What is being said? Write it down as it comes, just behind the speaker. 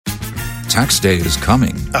Tax day is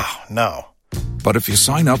coming. Oh, no. But if you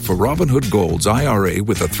sign up for Robinhood Gold's IRA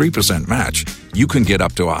with a 3% match, you can get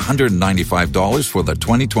up to $195 for the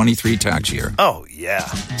 2023 tax year. Oh, yeah.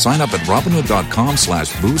 Sign up at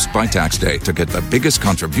Robinhood.com/boost by tax day to get the biggest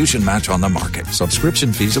contribution match on the market.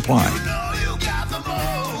 Subscription fees apply.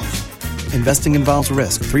 Investing involves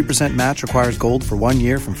risk. 3% match requires gold for 1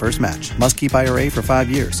 year from first match. Must keep IRA for 5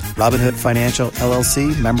 years. Robinhood Financial,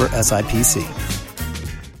 LLC, member SIPC.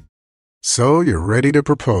 So you're ready to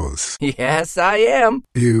propose. Yes, I am.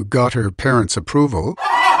 You got her parents' approval.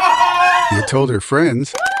 You told her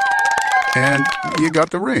friends. And you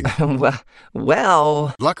got the ring.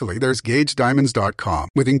 Well... Luckily, there's GageDiamonds.com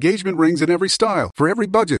with engagement rings in every style, for every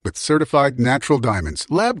budget, with certified natural diamonds,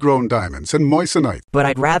 lab-grown diamonds, and moissanite. But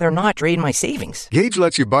I'd rather not drain my savings. Gage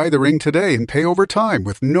lets you buy the ring today and pay over time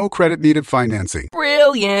with no credit-needed financing.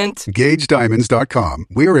 Brilliant! GageDiamonds.com.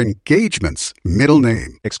 We're engagements. Middle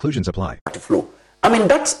name. Exclusions apply. Flow. I mean,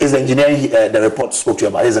 that is the engineering the report spoke to you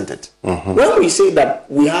about, isn't it? Mm-hmm. When we say that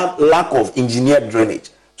we have lack of engineered drainage,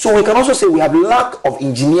 so we can also say we have lack of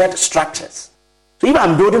engineered structures. So if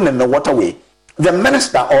I'm building in the waterway, the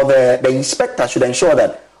minister or the inspector should ensure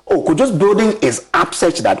that, Kojo's building is up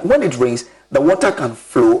such that when it rains, the water can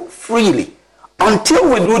flow freely. Until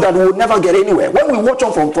we do that, we will never get anywhere. When we watch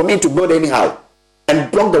on for me to build anyhow and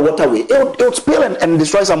block the waterway, it will spill and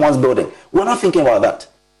destroy someone's building. We're not thinking about that.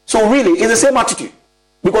 So really, it's the same attitude.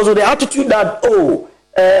 Because with the attitude that,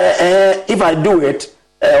 if I do it,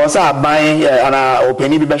 once I buy an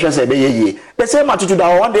penny, the same attitude that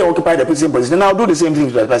I one day occupy the same position, and I'll do the same thing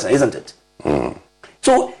to the person, isn't it? Mm.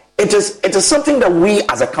 So it is something that we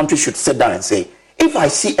as a country should sit down and say, if I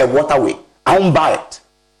see a waterway, I won't buy it.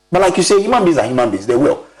 But like you say, human beings are human beings, they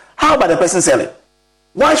will. How about the person selling?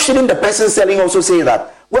 Why shouldn't the person selling also say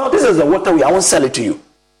that, well, this is a waterway, I won't sell it to you?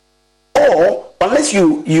 Or unless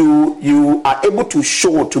you are able to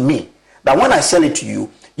show to me that when I sell it to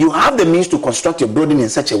you, you have the means to construct your building in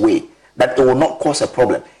such a way that it will not cause a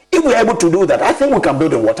problem. If we are able to do that, I think we can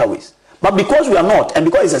build in waterways. But because we are not, and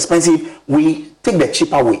because it's expensive, we take the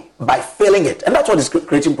cheaper way by failing it. And that's what is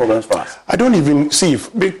creating problems for us. I don't even see,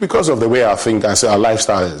 because of the way I think and our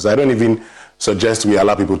lifestyle is, I don't even suggest we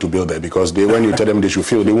allow people to build there, because when you tell them they should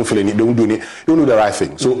feel, they won't feel any, they won't do any, they won't do the right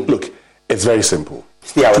thing. So look, it's very simple.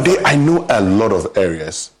 Today, I know a lot of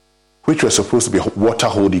areas which were supposed to be water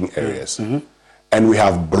holding areas. Mm-hmm. And we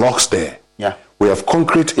have blocks there. Yeah. We have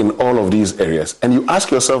concrete in all of these areas. And you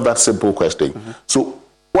ask yourself that simple question. Mm-hmm. So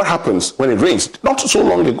what happens when it rains? Not so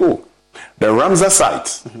long ago, the Ramsar site,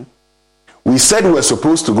 mm-hmm. we said we were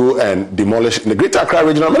supposed to go and demolish the Greater Accra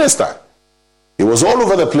Regional Minister. He was all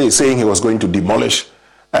over the place saying he was going to demolish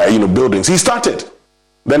buildings. He started.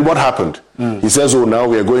 Then what happened? He says, now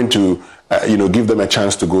we are going to give them a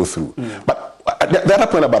chance to go through. But the other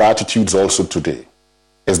point about attitudes also today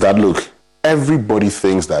is that, look, everybody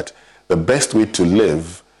thinks that the best way to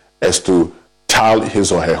live is to tile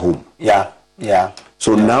his or her home. Yeah.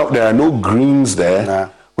 So now there are no greens there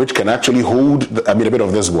which can actually hold a bit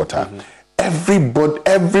of this water. Mm-hmm.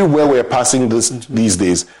 Everywhere we're passing these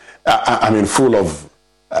days, full of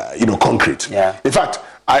concrete. Yeah. In fact,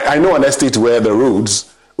 I know an estate where the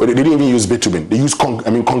roads, where they didn't even use bitumen, they used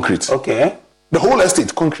concrete. Okay. The whole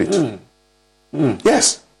estate, concrete.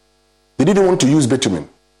 Yes. They didn't want to use bitumen.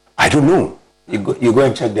 I don't know. You go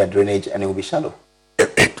and check their drainage and it will be shallow.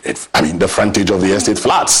 The frontage of the estate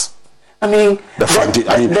floods. The frontage.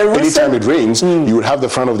 Anytime it rains, you would have the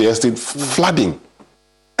front of the estate flooding.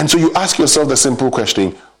 And so you ask yourself the simple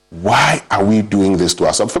question, why are we doing this to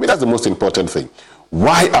ourselves? For me, that's the most important thing.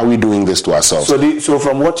 Why are we doing this to ourselves? So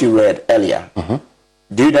from what you read earlier,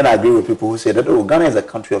 do you then agree with people who say that, Ghana is a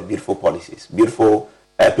country of beautiful policies, beautiful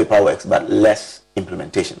paperwork, but less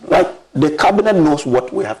implementation? Like, the cabinet knows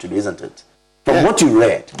what we have to do, isn't it? From what you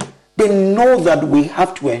read, they know that we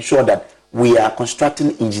have to ensure that we are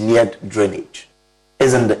constructing engineered drainage.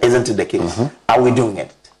 Isn't it the case? Are we doing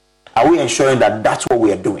it? Are we ensuring that that's what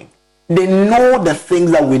we are doing? They know the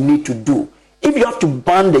things that we need to do. If you have to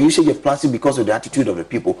ban the usage of plastic because of the attitude of the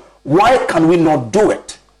people, why can we not do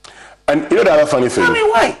it? And the other funny thing.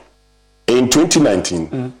 Why? In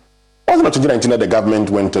 2019, wasn't it 2019 that the government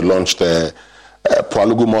went to launch the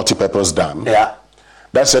Pualugu multi-purpose dam? Yeah.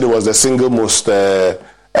 That said it was the single most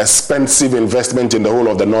expensive investment in the whole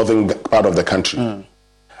of the northern part of the country.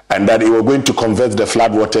 And that it was going to convert the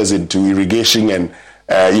floodwaters into irrigation and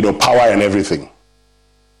power and everything.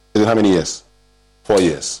 Is it how many years? 4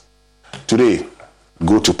 years. Today,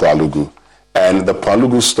 go to Pualugu, and the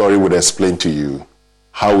Pualugu story would explain to you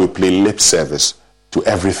how we play lip service to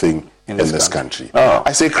everything in this country.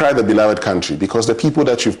 I say cry the beloved country because the people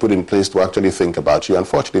that you've put in place to actually think about you,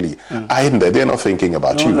 unfortunately, are in there. They're not thinking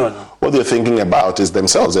about you. No. What they're thinking about is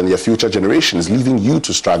themselves and their future generations, leaving you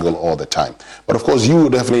to struggle all the time. But of course, you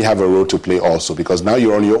definitely have a role to play also because now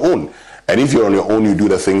you're on your own. And if you're on your own, you do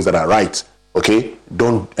the things that are right. Okay?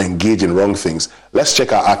 Don't engage in wrong things. Let's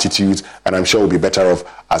check our attitudes, and I'm sure we'll be better off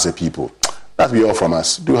as a people. That'll be all from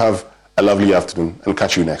us. Do have a lovely afternoon, and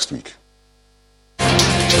catch you next week.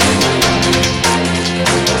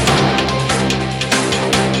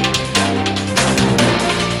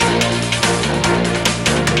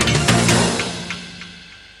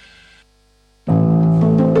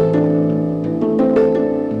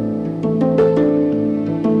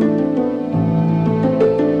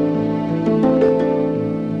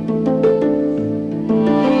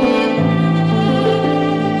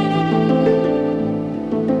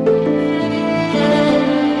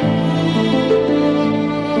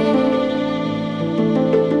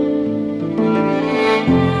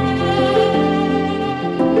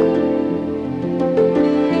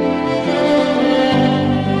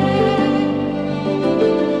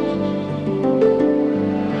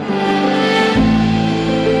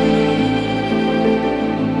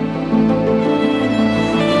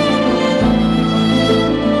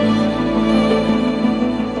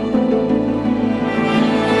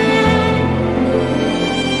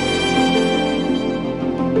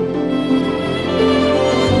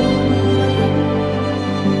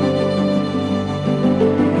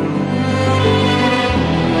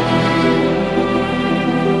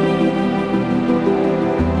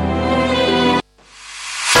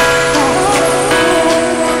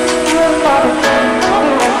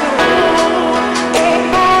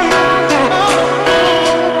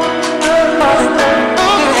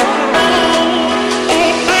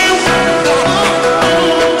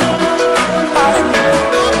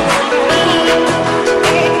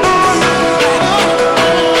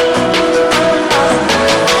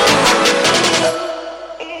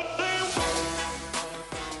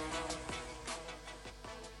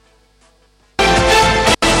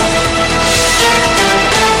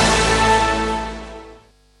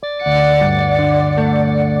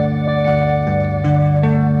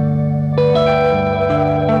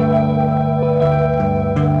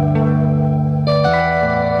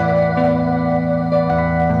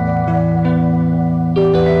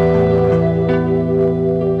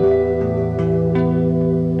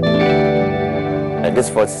 This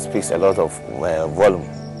voice speaks a lot of volume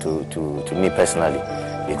to me personally,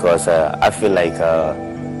 because I feel like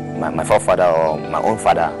my forefather or my own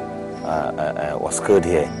father was killed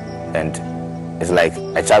here, and it's like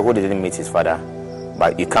a child who didn't meet his father,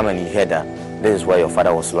 but you come and you hear that this is where your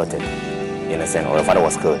father was slaughtered, in a sense, or your father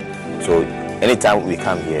was killed. So anytime we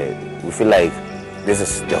come here, we feel like this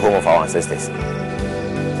is the home of our ancestors.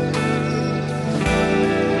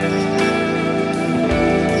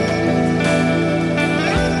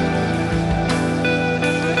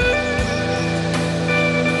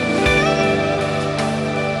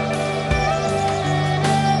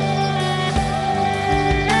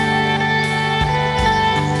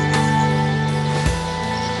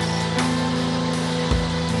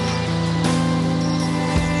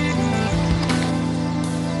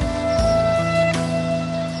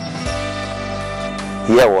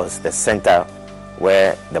 Here was the center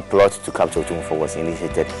where the plot to capture Otumfuo was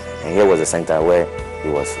initiated, and here was the center where he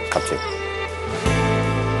was captured.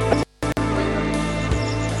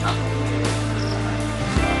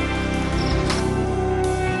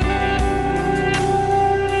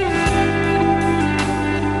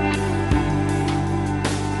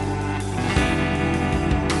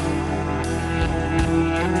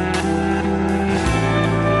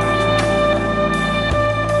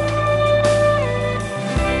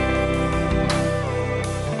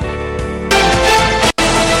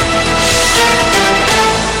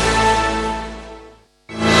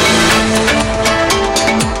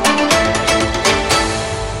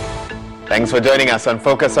 Thanks for joining us on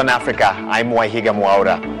Focus on Africa. I'm Wahiga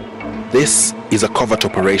Mwaura. This is a covert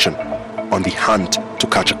operation on the hunt to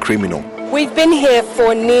catch a criminal. We've been here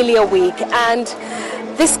for nearly a week, and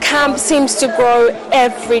this camp seems to grow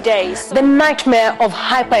every day. The nightmare of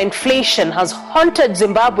hyperinflation has haunted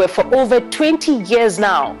Zimbabwe for over 20 years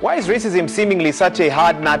now. Why is racism seemingly such a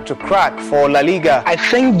hard nut to crack for La Liga? I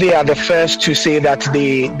think they are the first to say that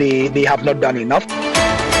they have not done enough.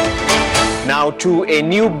 Now to a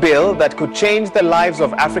new bill that could change the lives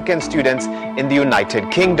of African students in the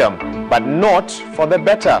United Kingdom, but not for the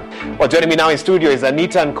better. Well, joining me now in studio is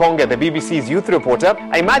Anita Nkonge, the BBC's youth reporter.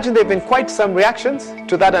 I imagine there have been quite some reactions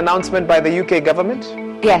to that announcement by the UK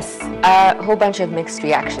government. Yes, a whole bunch of mixed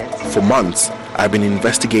reactions. For months, I've been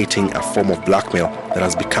investigating a form of blackmail that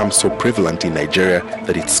has become so prevalent in Nigeria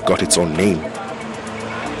that it's got its own name.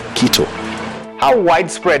 Keto. How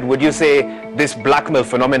widespread would you say this blackmail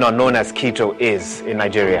phenomenon known as keto is in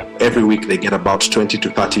Nigeria? Every week they get about 20 to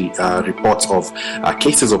 30 reports of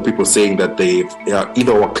cases of people saying that they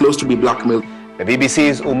either were close to be blackmailed. The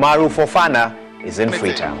BBC's Umaru Fofana is in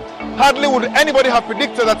Freetown. Hardly would anybody have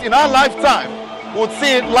predicted that in our lifetime we would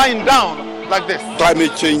see it lying down like this.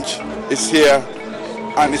 Climate change is here,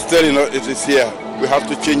 and it's telling us it is here. We have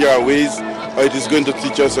to change our ways, or it is going to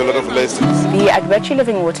teach us a lot of lessons. The Advechi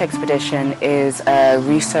Living Water Expedition is a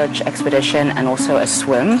research expedition and also a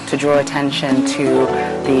swim to draw attention to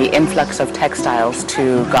the influx of textiles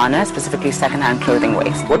to Ghana, specifically second-hand clothing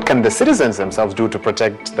waste. What can the citizens themselves do to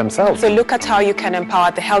protect themselves? So look at how you can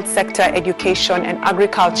empower the health sector, education and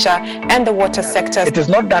agriculture and the water sector. It is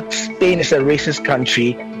not that Spain is a racist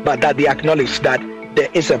country, but that they acknowledge that there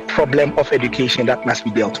is a problem of education that must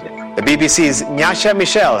be dealt with. The BBC's Nyasha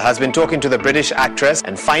Michelle has been talking to the British actress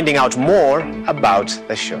and finding out more about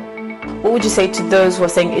the show. What would you say to those who are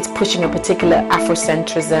saying it's pushing a particular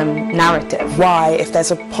Afrocentrism narrative? Why, if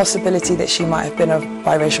there's a possibility that she might have been of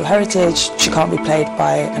biracial heritage, she can't be played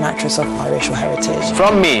by an actress of biracial heritage?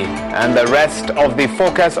 From me and the rest of the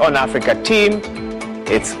Focus on Africa team,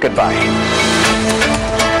 it's goodbye.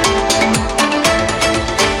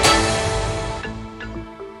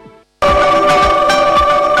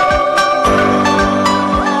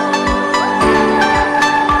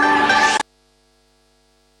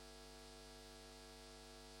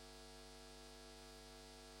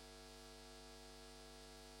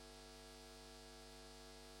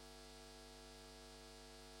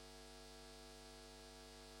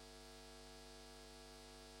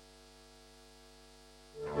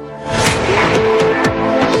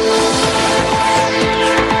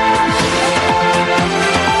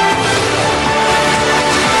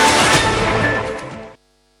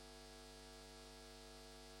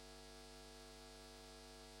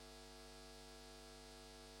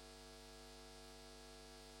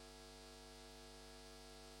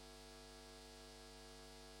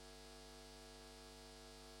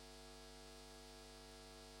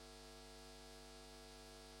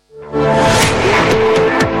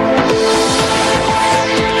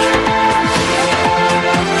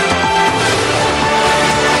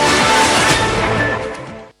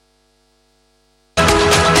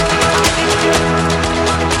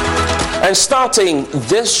 And starting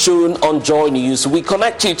this June on Joy News, we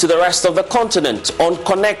connect you to the rest of the continent on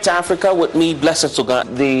Connect Africa with me, Blessed Suga.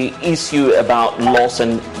 The issue about loss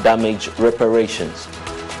and damage reparations.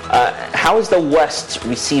 How is the West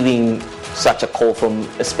receiving such a call from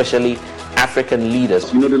especially African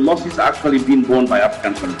leaders? You know, the losses are actually being borne by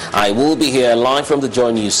African countries. I will be here live from the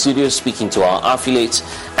Joy News studio speaking to our affiliates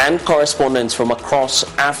and correspondents from across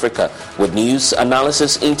Africa with news,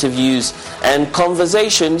 analysis, interviews and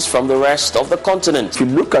conversations from the rest of the continent. If you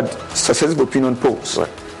look at successive opinion polls,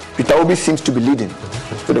 Peter Obi seems to be leading.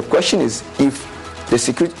 So the question is, if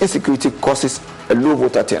the insecurity causes a low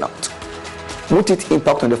voter turnout, would it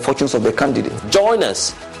impact on the fortunes of the candidate? Join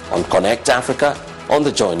us on Connect Africa on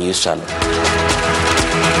the Joy News channel.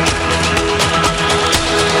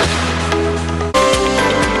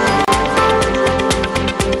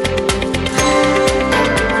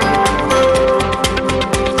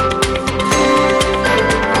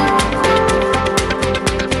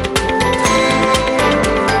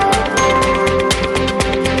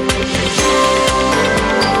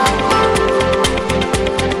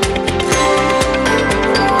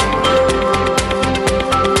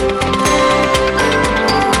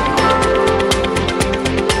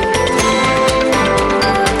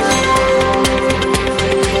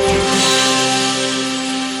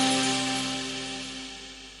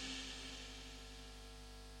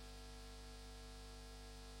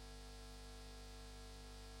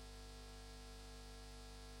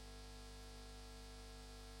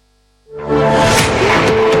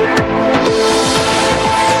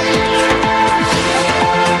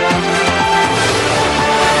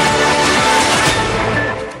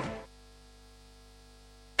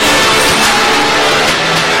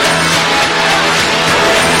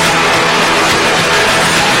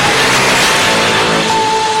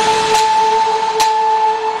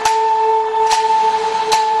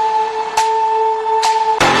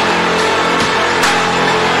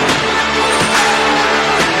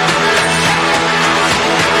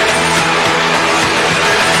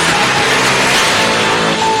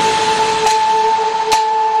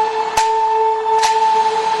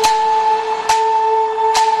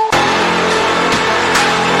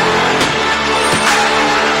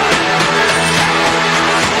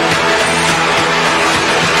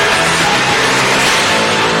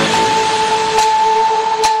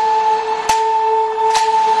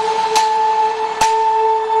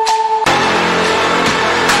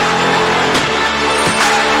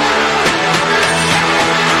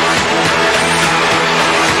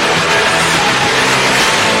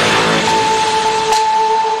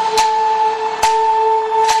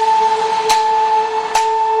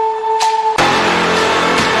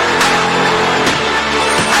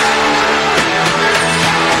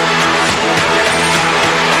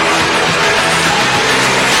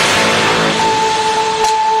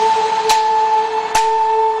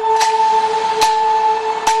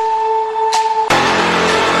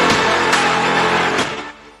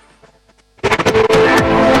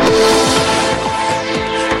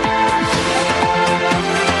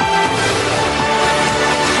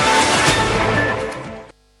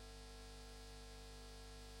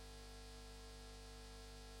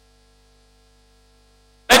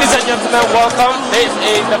 gentlemen, welcome. This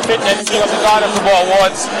is the Fitness King of the Ghana Football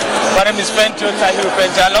Awards. My name is Fento Tahiru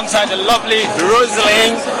Fenta, alongside the lovely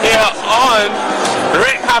Rosalind here on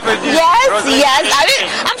Red Carpet. Yes.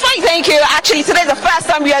 I'm fine, thank you. Actually, today's the first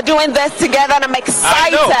time we are doing this together, and I'm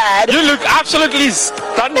excited. I know. You look absolutely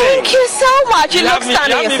stunning. Thank you so much. You look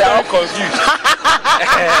stunning yourself. Very confused.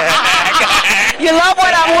 You love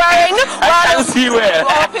what I'm wearing? I can't see where.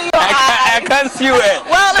 I can't see where.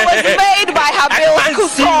 Well, it was made by Habil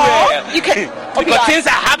Kuko. You can. Because things are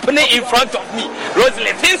happening in front of me.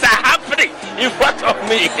 Rosalind, things are happening in front of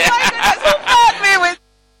me.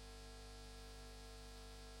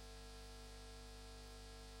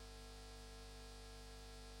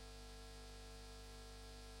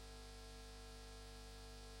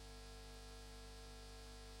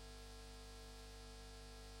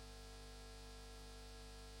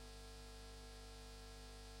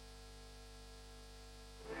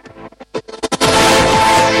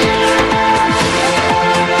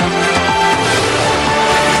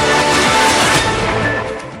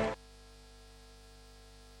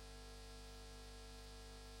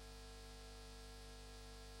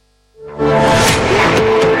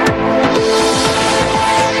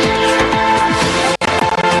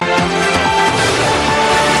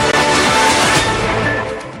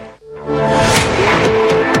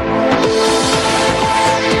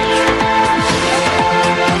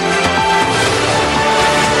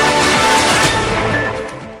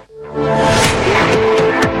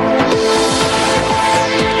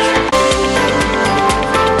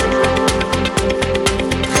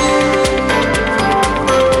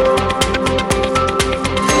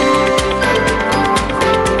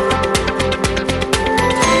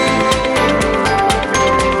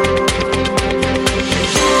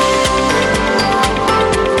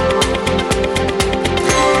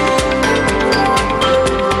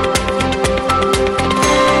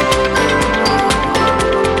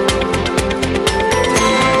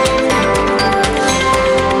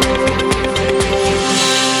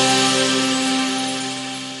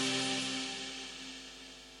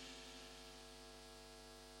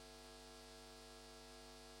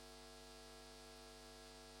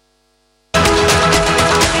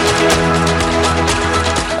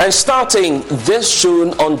 And starting this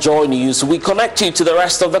soon on Joy News, we connect you to the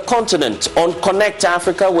rest of the continent on Connect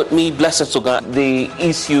Africa with me, Blessed Soga, the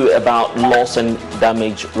issue about loss and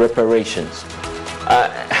damage reparations.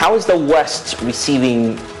 How is the West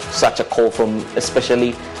receiving such a call from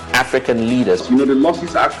especially African leaders? You know, the loss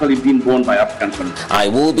is actually being borne by African countries. I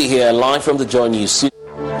will be here live from the Joy News.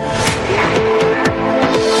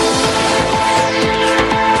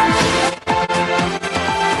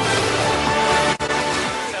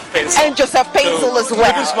 And Joseph Painsil as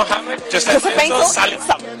well. Joseph Painsil.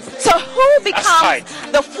 So who becomes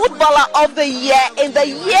the footballer of the year in the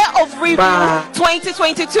year of review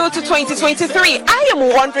 2022 to 2023? I am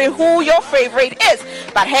wondering who your favorite is.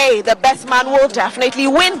 But hey, the best man will definitely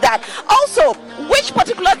win that. Also, which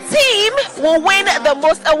particular team will win the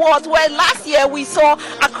most awards? Well, last year we saw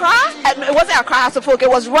Accra, and it wasn't Accra House of Folk, it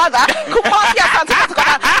was rather Kumasi Asante Kotoko.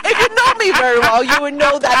 If you know me very well, you will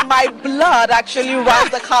know that my blood actually runs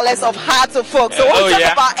the colors of Hearts of Folk. So we'll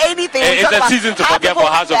talk about anything. It's a season to forget for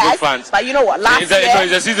Hearts of Folk fans. But you know what? Last year,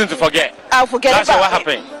 it's a season to forget. I'll forget last about year, what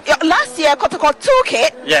happened? Last year, Kotoko took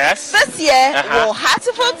it. Yes. This year, will Hearts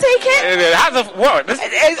of Folk take it? Hearts of what?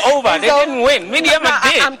 It's over. They didn't win. Miniama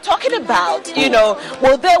did. I'm talking about, you know,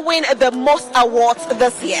 will they win the most awards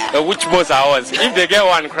this year? Which most awards? If they get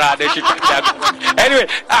one crowd, they should take that. Anyway,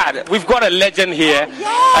 we've got a legend here.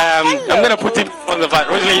 I'm going to put it on the front.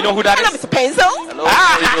 Rosalie, you know who that is? Mr. Pencil. Hello,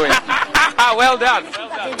 how are you doing? Well done.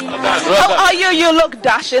 How are you? You look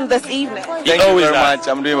dashing this evening. Thank you very much.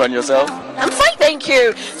 I'm doing well. Yourself? I'm fine, thank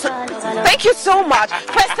you. Thank you so much.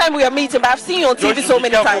 First time we are meeting, but I've seen you on TV so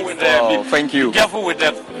many times. Thank you. Be careful with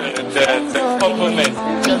the compliment.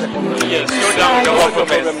 Yes, slow down the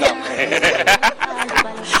compliment.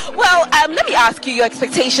 Well, let me ask you your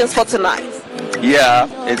expectations for tonight. Yeah,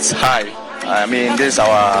 it's high. I mean, this is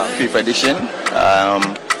our 5th edition.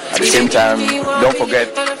 At the same time, don't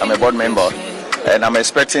forget, I'm a board member, and I'm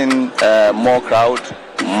expecting more crowd,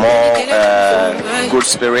 more good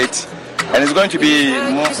spirit, and it's going to be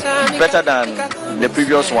better than the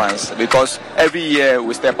previous ones because every year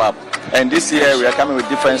we step up, and this year we are coming with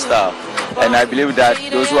different style, and I believe that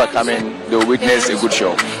those who are coming, they'll witness a good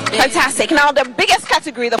show. Fantastic. Now the biggest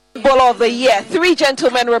category, the footballer of the year, 3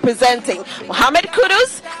 gentlemen representing Mohamed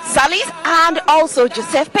Kudus, Salis, and also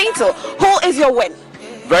Joseph Painsil. Who is your win?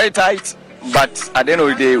 Very tight, but at the end of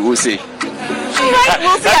the day, we'll see. Right,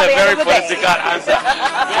 we'll see. That's a very political answer.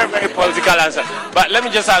 Very, very political answer. But let me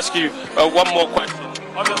just ask you one more question.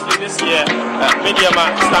 Obviously, this year, Media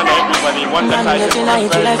Man stand everybody won the title for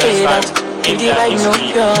the very first time in their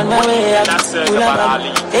history. What do you think that says about our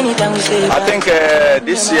league? I think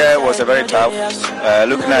this year was a very tough.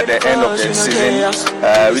 Looking at the end of the season,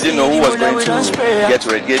 we didn't know who was going to get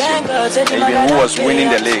relegation, even who was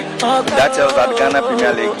winning the league. That tells that Ghana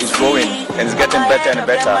Premier League is growing and it's getting better and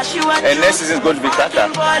better. And next season is going to be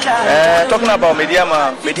better. Talking about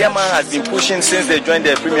Mediama has been pushing since they joined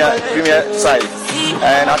the Premier side.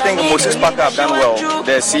 And I think Moses Parker have done well.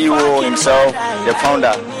 The CEO himself, the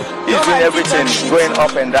founder, he's doing everything, going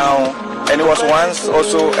up and down. And he was once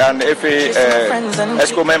also an FA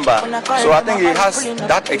ESCO member. So I think he has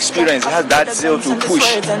that experience, he has that zeal to push.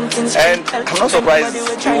 And I'm not surprised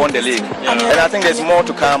he won the league. And I think there's more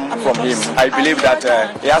to come from him. I believe that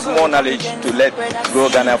he has more knowledge to let grow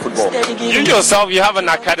Ghana football. You yourself, you have an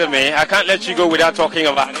academy. I can't let you go without talking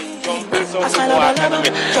about it. Football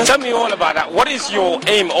Academy. Tell me all about that. What is your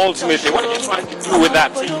aim ultimately? What are you trying to do with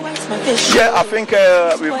that team? Yeah, I think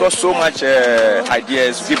we've got so much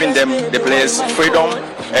ideas, giving them the players freedom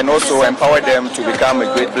and also empower them to become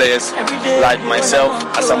great players like myself,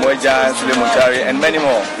 Asamoah, Sule Muntari, and many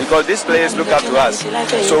more. Because these players look up to us.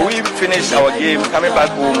 So we finish our game, coming back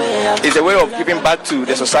home is a way of giving back to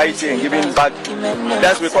the society and giving back.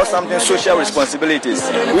 That's because something social responsibilities.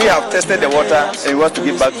 We have tested the water and we want to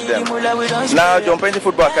give back to them. Now, John Penti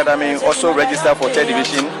Football Academy also registered for 3rd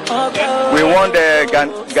division. We won the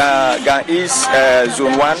Gan East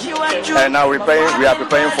Zone 1, and now we are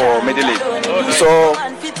preparing for Middle League. So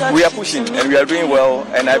we are pushing and we are doing well,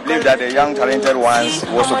 and I believe that the young talented ones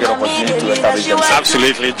will also get opportunity to establish themselves.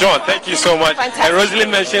 Absolutely. John, thank you so much. And Rosalie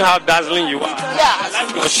mentioned how dazzling you are. I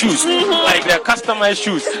like your shoes, like their customized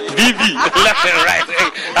shoes. BB, left and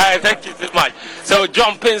right. Thank you so much. So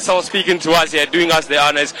John Pinsall speaking to us here, doing us the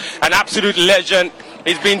honors. An absolute legend.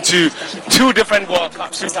 He's been to 2 different World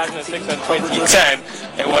Cups, 2006 and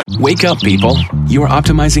 2010. Wake up, people. You are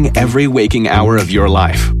optimizing every waking hour of your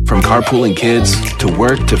life. From carpooling kids, to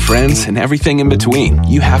work, to friends, and everything in between.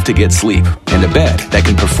 You have to get sleep. And a bed that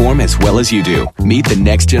can perform as well as you do. Meet the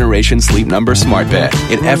next generation Sleep Number Smart Bed.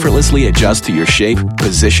 It effortlessly adjusts to your shape,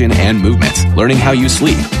 position, and movements. Learning how you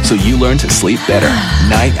sleep, so you learn to sleep better.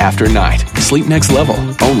 Night after night. Sleep next level.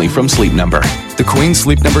 Only from Sleep Number. The Queen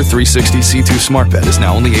Sleep Number 360 C2 Smart Bed is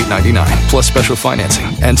now only $8.99, plus special financing.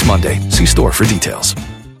 Ends Monday. See store for details.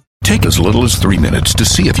 Take as little as 3 minutes to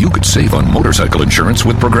see if you could save on motorcycle insurance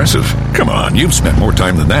with Progressive. Come on, you've spent more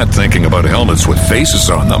time than that thinking about helmets with faces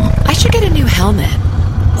on them. I should get a new helmet.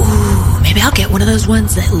 Ooh, maybe I'll get one of those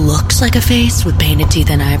ones that looks like a face with painted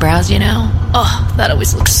teeth and eyebrows, you know? Oh, that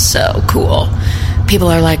always looks so cool. People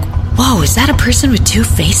are like, whoa, is that a person with 2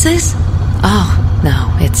 faces? Oh,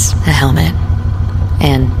 no, it's a helmet.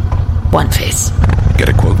 And 1 face. Get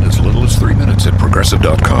a quote in as little as 3 minutes at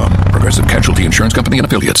Progressive.com. Progressive Casualty Insurance Company and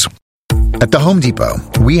Affiliates. At the Home Depot,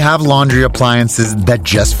 we have laundry appliances that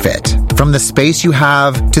just fit. From the space you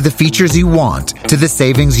have, to the features you want, to the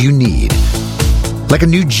savings you need. Like a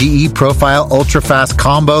new GE Profile Ultra-Fast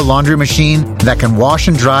Combo laundry machine that can wash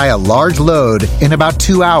and dry a large load in about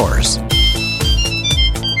 2 hours.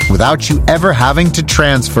 Without you ever having to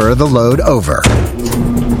transfer the load over.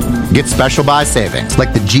 Get special buy savings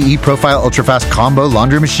like the GE Profile Ultra-Fast Combo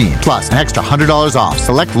Laundry Machine. Plus, an extra $100 off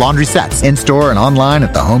select laundry sets in-store and online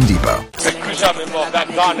at the Home Depot. A crucial member of that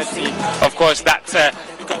Ghana team. Of course, that's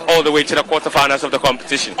all the way to the quarterfinals of the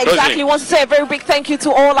competition. Exactly. We want to say a very big thank you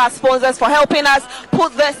to all our sponsors for helping us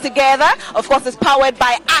put this together. Of course, it's powered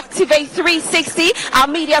by Activate 360. Our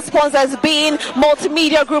media sponsors being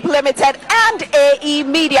Multimedia Group Limited and AE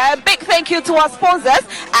Media. A big thank you to our sponsors.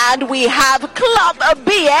 And we have Club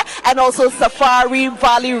Beer and also Safari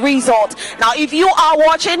Valley Resort. Now, if you are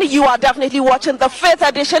watching, you are definitely watching the 5th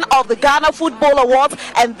edition of the Ghana Football Awards.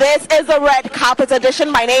 And this is the red carpet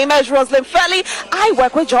edition. My name is Rosalind Felly. I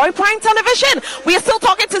work with Joy Prime Television. We are still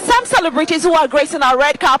talking to some celebrities who are gracing our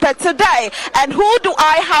red carpet today. And who do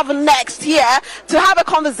I have next here to have a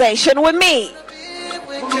conversation with me?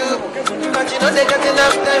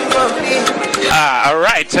 All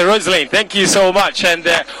right, Rosalind, thank you so much. And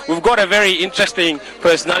we've got a very interesting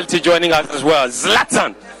personality joining us as well.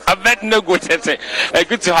 Zlatan Abednego-Tete.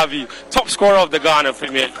 Good to have you. Top scorer of the Ghana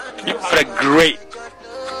Premier League. You had a great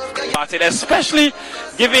about it, especially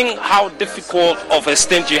given how difficult of a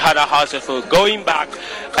stint you had at Hartlepool, going back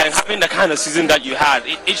and having the kind of season that you had.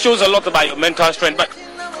 It shows a lot about your mental strength, but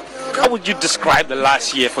how would you describe the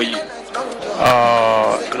last year for you?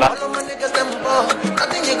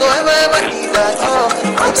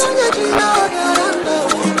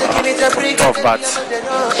 But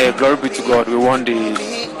glory be to God, we won the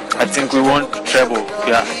treble.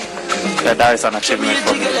 Yeah. that is an achievement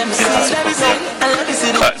for me.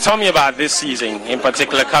 Tell me about this season in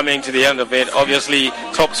particular, coming to the end of it. Obviously,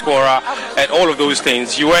 top scorer and all of those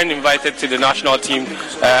things. You weren't invited to the national team,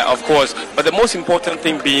 of course, but the most important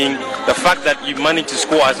thing being the fact that you managed to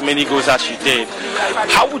score as many goals as you did.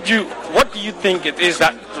 What do you think it is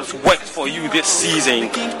that has worked for you this season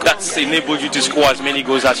that's enabled you to score as many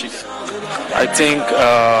goals as you did? I think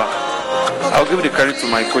I'll give the credit to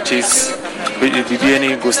my coaches,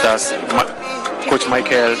 Viviani Gustas, Coach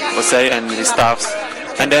Michael Osei and his staffs,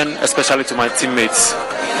 and then especially to my teammates.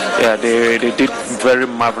 Yeah, they did very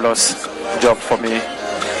marvelous job for me.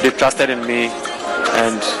 They trusted in me,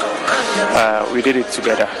 and we did it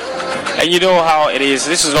together. And you know how it is.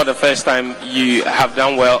 This is not the first time you have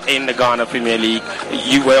done well in the Ghana Premier League.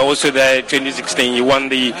 You were also there in 2016. You won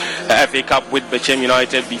the FA Cup with Bechem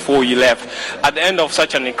United before you left. At the end of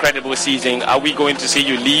such an incredible season, are we going to see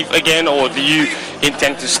you leave again, or do you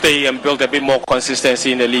intend to stay and build a bit more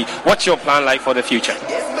consistency in the league? What's your plan like for the future?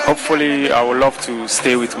 Hopefully, I would love to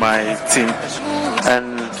stay with my team.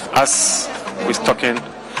 And as we're talking,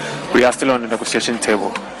 we are still on the negotiation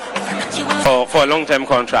table. For a long-term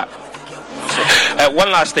contract.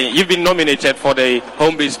 One last thing. You've been nominated for the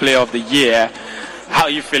Home-Based Player of the Year. How are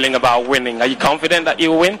you feeling about winning? Are you confident that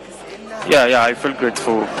you'll win? Yeah, I feel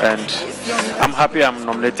grateful, and I'm happy I'm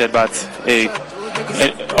nominated, but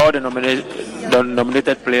all the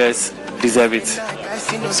nominated players deserve it.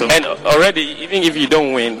 So, and already, even if you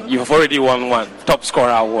don't win, you've already won one top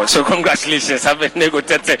scorer award. So congratulations, Abednego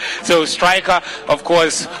Tete. So striker, of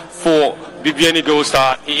course, for Bibiani Gold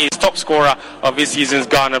Star. He is top scorer of this season's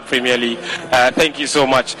Ghana Premier League. Thank you so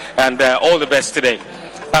much, and all the best today.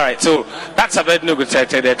 All right, so that's Abednego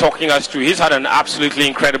Tete. They're talking us through. He's had an absolutely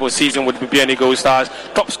incredible season with Bibiani Gold Stars,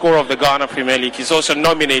 top scorer of the Ghana Premier League. He's also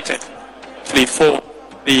nominated for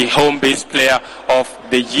the Home-Based Player of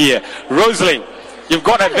the Year. Rosalind, you've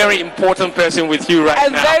got a very important person with you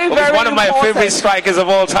right now. Very one of my favorite strikers of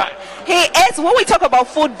all time. He is, when we talk about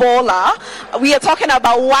footballer, we are talking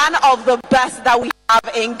about one of the best that we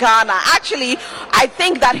have in Ghana. Actually, I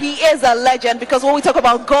think that he is a legend, because when we talk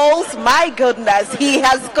about goals, my goodness, he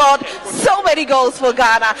has scored so many goals for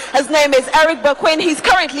Ghana. His name is Eric Bequin. He's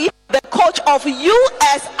currently the coach of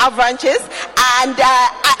US Avranches, and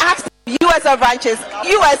I asked US Avranches,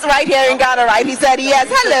 US right here in Ghana, right? He said yes.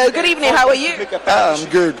 Hello, good evening, how are you? I'm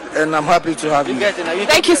good, and I'm happy to have you.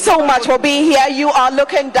 Thank you so much for being here. You are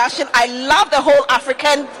looking dashing. I love the whole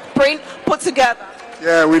African print put together.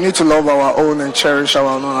 Yeah, we need to love our own and cherish our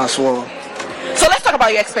own as well. So let's talk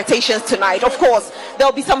about your expectations tonight. Of course,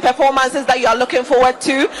 there'll be some performances that you are looking forward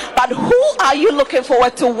to, but who are you looking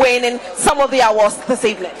forward to winning some of the awards this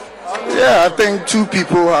evening? Yeah, I think two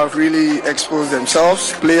people have really exposed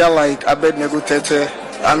themselves. Player like Abednego Tete.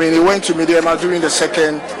 I mean, he went to Mediama during the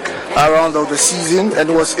second round of the season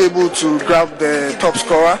and was able to grab the top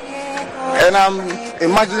scorer. And I'm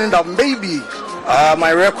imagining that maybe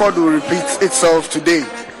my record will repeat itself today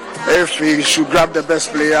if we should grab the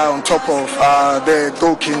best player on top of the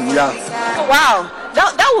goal king. Yeah. Wow.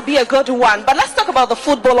 That would be a good one. But let's talk about the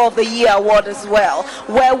Footballer of the Year award as well,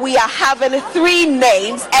 where we are having 3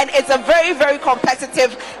 names, and it's a very, very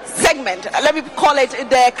competitive segment. Let me call it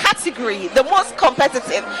the category, the most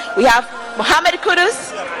competitive. We have Mohamed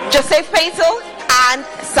Kudus, Joseph Paintel, and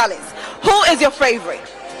Salis. Who is your favorite?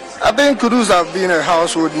 I think Kudus have been a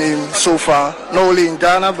household name so far, not only in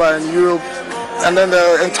Ghana but in Europe and then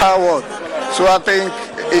the entire world. So I think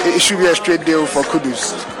it should be a straight deal for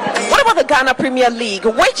Kudus. What about the Ghana Premier League?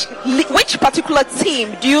 Which particular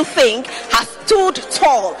team do you think has stood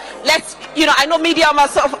tall? I know Media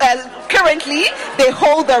myself currently they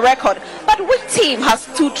hold the record, but which team has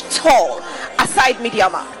stood tall aside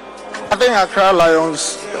Mediama? I think Accra Lions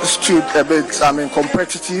stood a bit,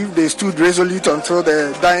 competitive. They stood resolute until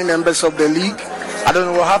the dying embers of the league. I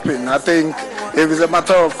don't know what happened. I think it was a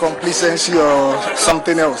matter of complacency or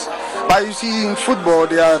something else. But you see, in football,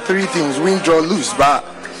 there are 3 things: win, draw, lose. But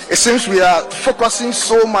it seems we are focusing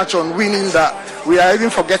so much on winning that we are even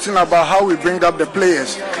forgetting about how we bring up the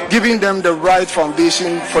players, giving them the right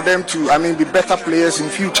foundation for them to, be better players in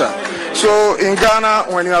future. So in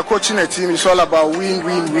Ghana, when you are coaching a team, it's all about win,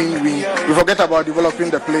 win, win, win. You forget about developing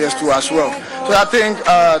the players too as well. So I think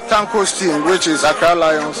Tanko's team, which is Accra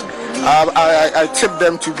Lions, I tip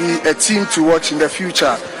them to be a team to watch in the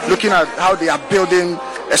future, looking at how they are building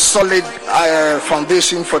a solid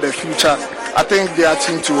foundation for the future. I think they are a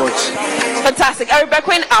team to watch. Fantastic. Eric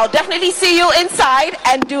Bequin, I'll definitely see you inside,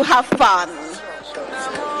 and do have fun.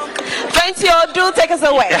 Fentio, do take us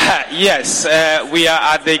away. Yes, we are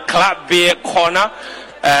at the Club Beer Corner.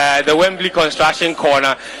 the Wembley Construction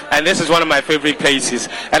Corner, and this is one of my favorite places.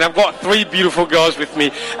 And I've got 3 beautiful girls with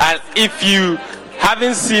me, and if you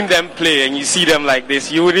haven't seen them play and you see them like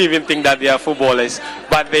this, you wouldn't even think that they are footballers,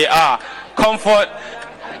 but they are. Comfort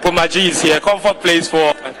Pumaji is here. Comfort plays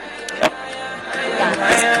for...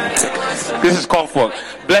 This is Comfort.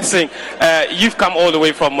 Blessing, you've come all the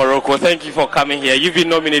way from Morocco. Thank you for coming here. You've been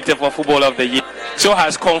nominated for Footballer of the Year. So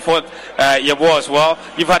has Comfort Yabo as well.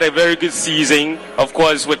 You've had a very good season, of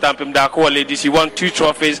course, with Ampem Darkoa ladies. You won 2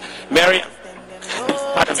 trophies. Mary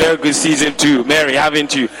had a very good season too. Mary,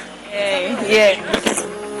 haven't you? Yeah.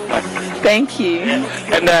 Thank you.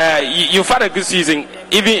 And you've had a good season,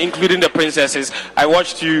 even including the princesses. I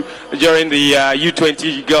watched you during the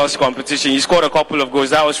U20 girls competition. You scored a couple of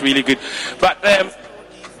goals. That was really good. But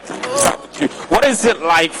what is it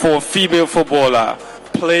like for a female footballer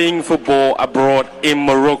playing football abroad in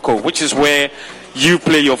Morocco, which is where you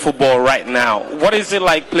play your football right now? What is it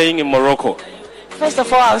like playing in Morocco? First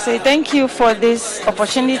of all, I'll say thank you for this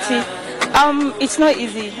opportunity. It's not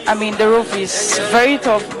easy. I mean, the road is very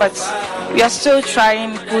tough, but we are still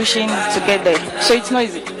trying, pushing to get there. So it's not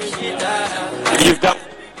easy. You've done.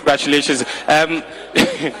 Congratulations.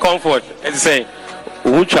 Comfort, as say,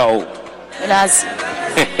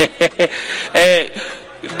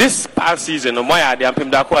 this past season, Omoya the Ampem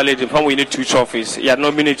Darkoa lady from winning 2 trophies. He had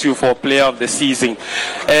nominated you for Player of the Season.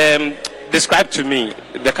 Describe to me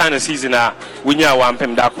the kind of season when you are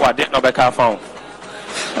Ampem Darkoa. Did not be found.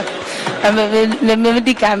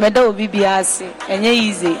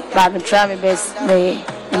 Easy, but I'm trying my best.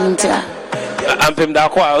 Ampem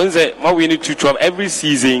Darkoa, we need 2 trophies every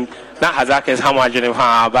season. Now Hazak how much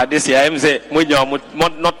but this year I'm say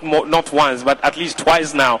not once but at least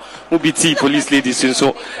twice now UBT police ladies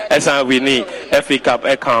so as we need FA Cup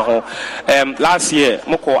last year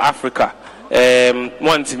Moko Africa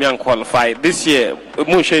one team qualify this year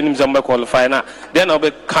Mushe Nimzamba qualify now then I'll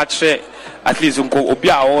be catch at least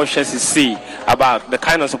Obia or see about the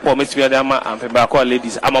kind of support Mr. Yadama and Pembako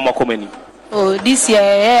ladies Amama Komeni. Oh, this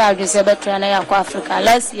year I just said better than Africa.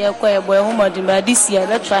 Last year, but this year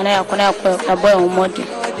better than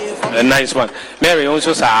a nice one. Mary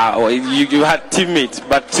also saw you had teammates,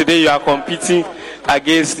 but today you are competing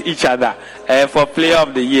against each other for Player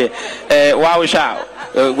of the Year. Wow,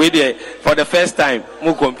 we there for the first time.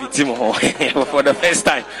 We competing for the first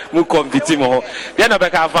time. We competing Then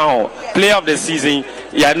I found Player of the Season.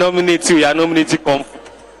 You are nominated. You are nominated.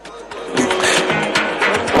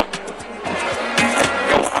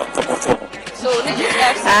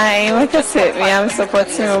 I want to say we am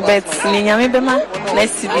supporting you, but Ninyami Bema,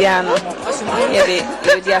 let's be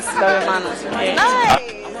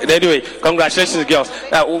Anyway, congratulations, girls.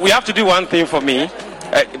 We have to do one thing for me.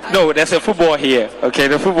 No, there's a football here. Okay,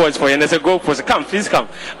 the football is for you. And there's a goal post. Come, please come.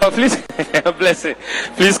 Oh, please, bless it.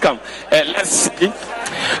 Please come. Let's see.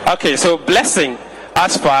 Okay, so Blessing,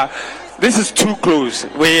 as far this is too close.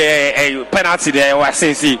 We a penalty there. I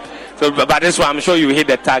see. So, but this one, I'm sure you hit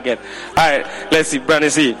the target. All right, let's see. Brandon,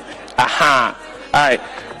 see. Aha. All right.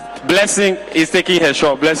 Blessing is taking her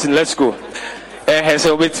shot. Blessing, let's go. Her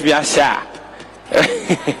so wait to be a shot.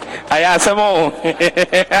 I asked some more.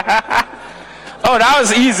 Oh, that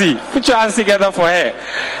was easy. Put your hands together for her.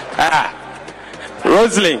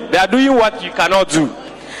 Rosalind, they are doing what you cannot do.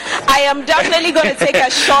 I am definitely going to take a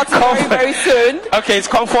shot very, very soon. Okay, it's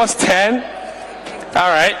Comfort's 10. All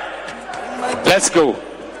right. Let's go.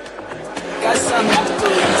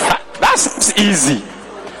 That seems easy.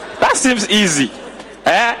 That seems easy.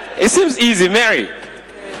 It seems easy, Mary.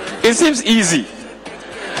 It seems easy.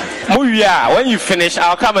 Muya, when you finish,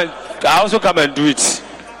 I'll also come and do it.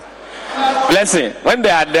 Blessing, when they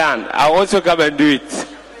are done, I'll also come and do it.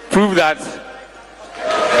 Prove that.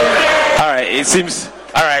 All right, it seems.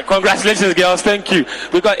 All right, congratulations, girls. Thank you.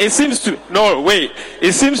 Because it seems to. No, wait.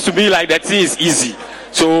 It seems to me like that thing is easy.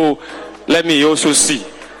 So let me also see.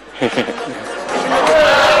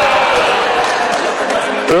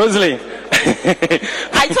 Rosalie.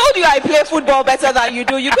 I told you I play football better than you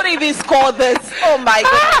do. You couldn't even score this. Oh my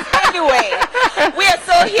goodness. Anyway, we are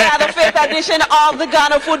still here at the 5th edition of the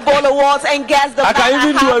Ghana Football Awards, and guess the man I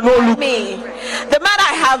have by me. The man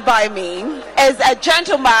I have by me is a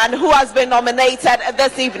gentleman who has been nominated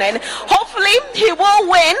this evening. Hopefully, he will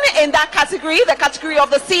win in that category, the category of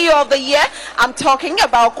the CEO of the Year. I'm talking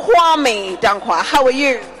about Kwame Dankwa. How are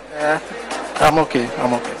you? I'm okay.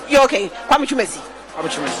 You're okay. Kwame Chumesi.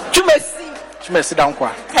 Chumesi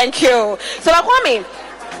Dankwa. Thank you. So, Kwame,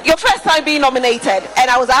 your first time being nominated, and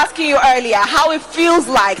I was asking you earlier how it feels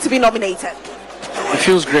like to be nominated. It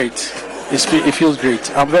feels great. It feels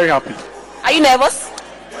great. I'm very happy. Are you nervous?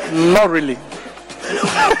 Not really.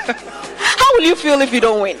 How will you feel if you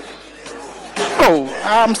don't win? Oh,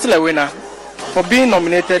 I'm still a winner. For being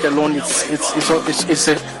nominated alone,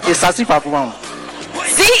 it's as if I've won.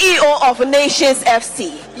 CEO of Nations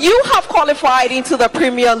FC, you have qualified into the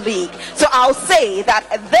Premier League. So I'll say that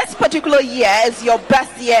this particular year is your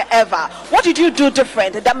best year ever. What did you do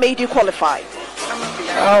different that made you qualify?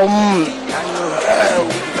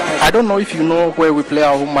 I don't know if you know where we play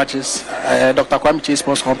our home matches, Dr. Kwame Chase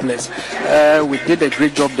Sports Complex. We did a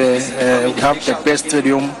great job there. We have the best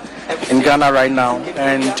stadium in Ghana right now,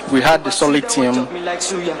 and we had the solid team.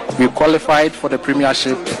 We qualified for the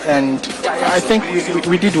premiership, and I think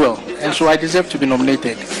we did well, and so I deserve to be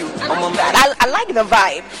nominated. I like the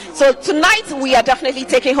vibe. So tonight we are definitely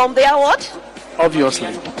taking home the award? Obviously.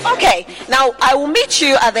 Okay, now I will meet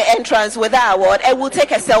you at the entrance with the award and we'll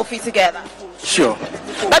take a selfie together. Sure.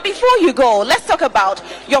 But before you go, let's talk about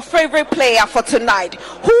your favorite player for tonight.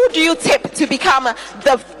 Who do you tip to become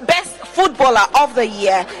the best footballer of the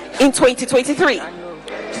year in 2023?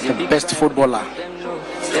 The best footballer.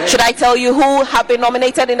 Should I tell you who have been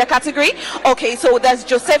nominated in the category? Okay, so there's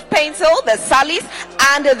Joseph Paintil, there's Salis,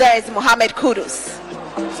 and there's Mohamed Kudus.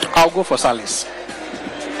 I'll go for Salis.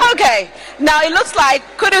 Okay, now it looks like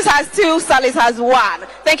Kudus has 2, Salis has 1.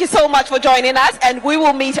 Thank you so much for joining us, and we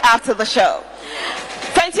will meet after the show.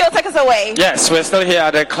 Fentio, take us away. Yes, we're still here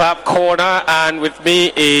at the club corner, and with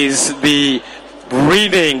me is the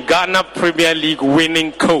reigning Ghana Premier League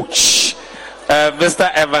winning coach,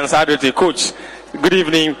 Mr. Evans Adote. Coach, good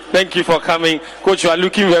evening. Thank you for coming. Coach, you are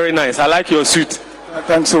looking very nice. I like your suit.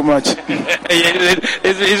 Thanks so much.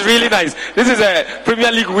 It's really nice. This is a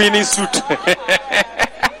Premier League winning suit.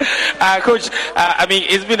 Coach, I mean,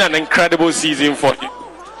 it's been an incredible season for you.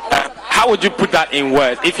 How would you put that in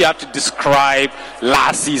words? If you have to describe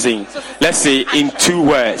last season, let's say in 2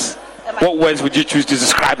 words, what words would you choose to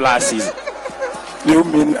describe last season? You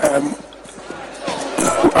mean,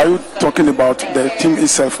 are you talking about the team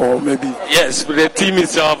itself or maybe? Yes, the team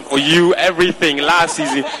itself, or you, everything last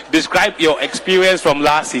season. Describe your experience from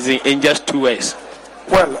last season in just 2 words.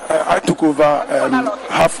 Well, I took over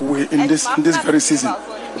halfway in this very season.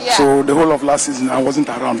 So the whole of last season I wasn't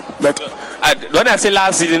around. But when I say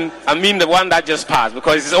last season, I mean the one that just passed,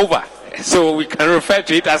 because it's over. So we can refer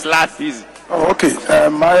to it as last season. Oh, okay.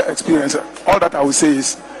 My experience, all that I would say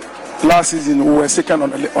is, last season we were second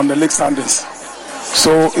on the league standings.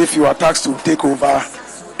 So if you are tasked to take over,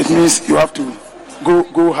 it means you have to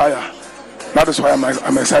go higher. That is why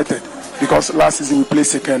I'm excited, because last season we played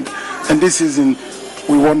second, and this season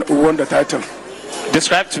we won the title.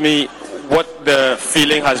 Describe to me what the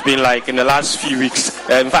feeling has been like in the last few weeks,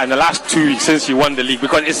 in fact in the last 2 weeks since you won the league,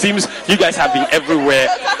 because it seems you guys have been everywhere.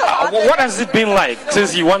 What has it been like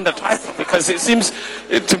since you won the title? Because it seems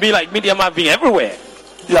to me like Media have been everywhere.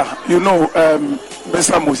 Yeah, you know,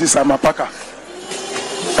 Mr. Moses Amapaka,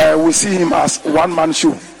 we see him as one-man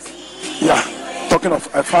show. Yeah, talking of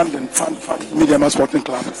a fan Media Sporting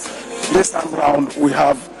Club. This time round we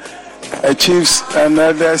have chiefs and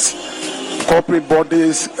others, corporate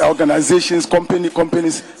bodies, organizations,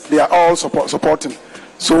 companies, they are all supporting.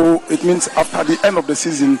 So it means after the end of the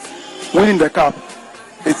season, winning the cup,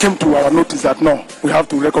 it came to our notice that no, we have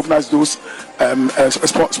to recognize those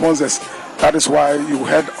sponsors. That is why you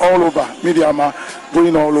heard all over, Media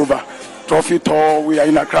going all over. Trophy tour, we are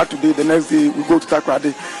in Accra today, the next day we go to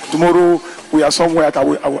Takoradi. Tomorrow we are somewhere at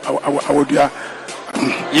Awodia.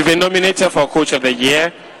 You've been nominated for Coach of the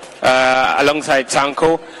Year, alongside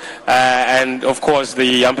Tanko, and of course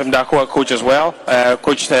the Ampem Dakwa coach as well,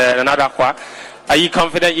 Coach Nanadakwa. Are you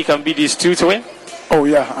confident you can beat these 2 to win? Oh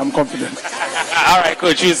yeah, I'm confident. All right,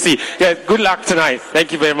 Coach, we'll see. Yeah, good luck tonight.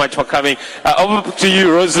 Thank you very much for coming. Over to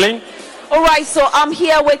you, Rosalind. All right, so I'm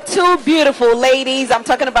here with 2 beautiful ladies. I'm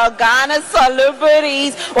talking about Ghana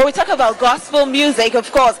celebrities. When we talk about gospel music, of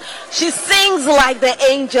course, she sings like the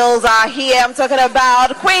angels are here. I'm talking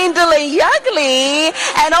about Gwendolyn Yardley.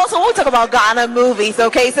 And also, we'll talk about Ghana movies,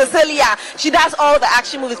 okay? Cecilia, she does all the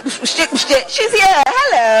action movies. She's here.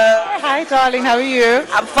 Hello. Hi, darling. How are you?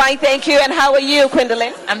 I'm fine, thank you. And how are you,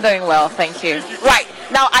 Gwendolyn? I'm doing well, thank you. Right.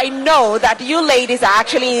 Now, I know that you ladies are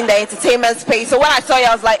actually in the entertainment space. So when I saw you,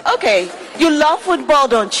 I was like, okay, you love football,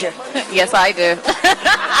 don't you? Yes, I do.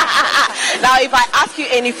 Now, if I ask you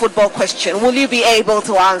any football question, will you be able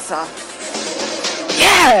to answer?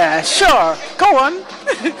 Yeah, sure. Go on.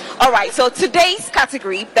 All right, so today's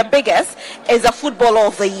category, the biggest, is the Footballer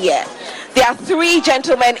of the Year. There are 3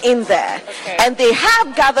 gentlemen in there, and they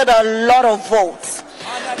have gathered a lot of votes.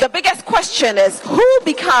 The biggest question is, who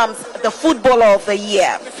becomes the Footballer of the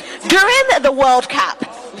Year? During the World Cup,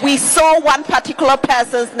 we saw one particular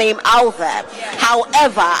person's name out there.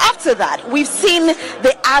 However, after that, we've seen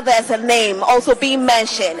the others' name also being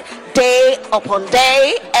mentioned day upon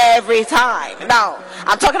day, every time. Now,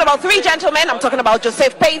 I'm talking about three gentlemen. I'm talking about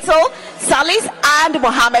Joseph Patel, Salis, and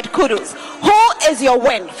Mohammed Kudus. Who is your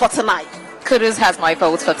win for tonight? Kudus has my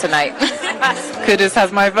vote for tonight. Kudus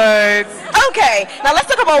has my vote. Okay, now let's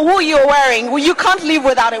talk about who you're wearing. Well, you can't live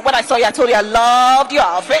without it. When I saw you, I told you I loved your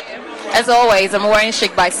outfit. As always, I'm wearing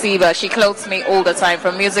Chic by Siva. She clothes me all the time,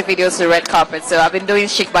 from music videos to red carpet. So I've been doing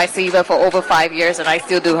Chic by Siva for over 5 years, and I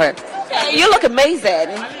still do her. You look amazing.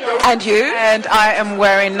 And you? And I am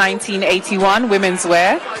wearing 1981 women's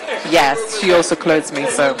wear. Yes, she also clothes me,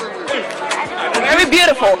 so... Very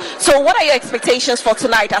beautiful. So what are your expectations for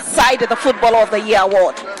tonight, aside the Footballer of the Year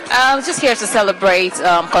award? I'm just here to celebrate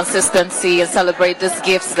consistency and celebrate these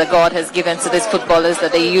gifts that God has given to these footballers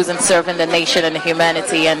that they use in serving the nation and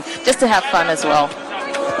humanity, and just to have fun as well.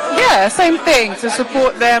 Yeah, same thing, to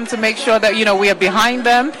support them, to make sure that, we are behind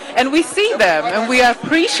them and we see them and we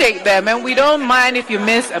appreciate them and we don't mind if you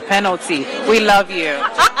miss a penalty. We love you.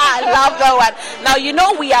 I love that one. Now,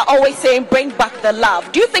 we are always saying bring back the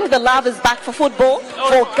love. Do you think the love is back for football?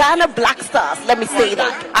 For Ghana Black Stars, let me say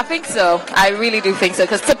that. I think so. I really do think so,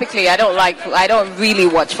 because typically I don't really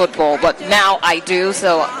watch football, but now I do.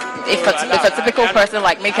 So if a typical person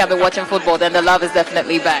like me can be watching football, then the love is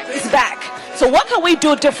definitely back. It's back. So what can we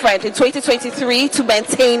do different in 2023 to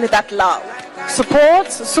maintain that love?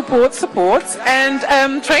 Support,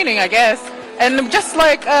 and training, I guess. And just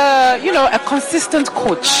like, a consistent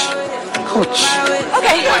coach.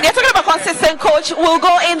 Okay, you're talking about consistent coach. We'll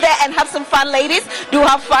go in there and have some fun, ladies. Do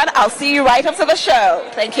have fun. I'll see you right after the show.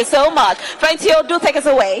 Thank you so much. Frantio, do take us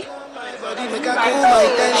away.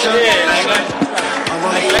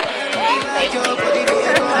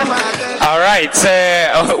 All right,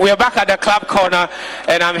 we are back at the club corner,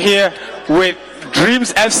 and I'm here with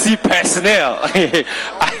Dreams FC personnel.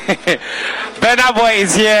 Benna Boy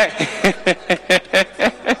is here.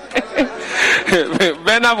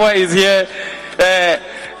 Benna Boy is here.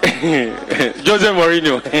 Jose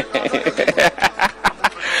Mourinho.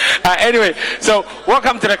 Anyway, so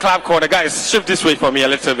welcome to the club corner, guys. Shift this way for me a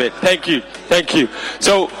little bit. Thank you.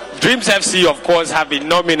 So Dreams FC, of course, have been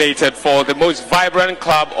nominated for the most vibrant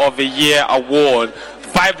club of the year award.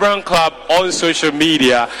 Vibrant club on social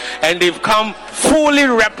media, and they've come fully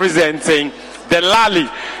representing the Lali.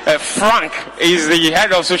 Frank is the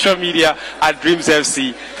head of social media at Dreams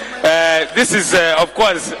FC. This is, of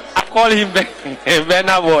course, I call him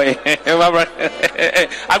Benna Boy.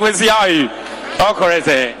 I will see how are you. All correct,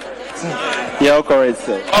 Yeah, all correct,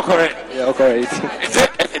 sir. All correct. Yeah, all correct.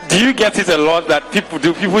 Do you get it a lot that people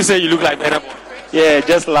say you look like Benna Boy? Yeah,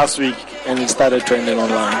 just last week, and it started trending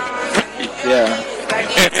online. Yeah.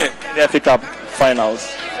 The FA Cup finals.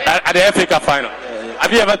 At the FA Cup final.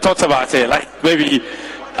 Have you ever thought about it, like maybe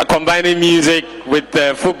combining music with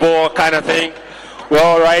football kind of thing?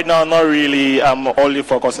 Well, right now, not really. I'm only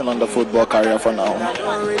focusing on the football career for now.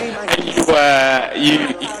 And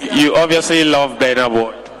you obviously love Benna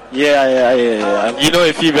Boy. Yeah. You know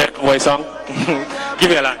a few Benna Boy song? Give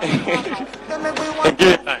me a line. Give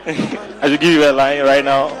me a line. I should give you a line right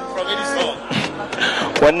now. From any song.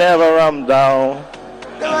 Whenever I'm down.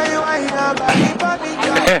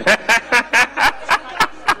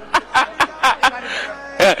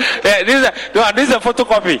 This is a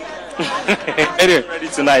photocopy. Anyway, ready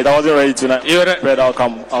tonight. I wasn't ready tonight. You're ready? But I'll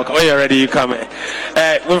come. When you're ready, you come.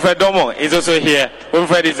 Wilfred Domo is also here.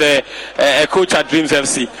 Wilfred is a coach at Dreams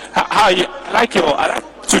FC. How are you? Thank you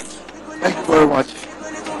very much.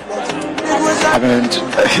 I mean,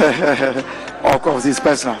 of course, it's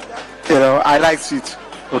personal. I like it.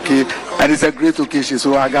 Okay, and it's a great occasion,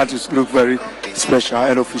 so I got to look very special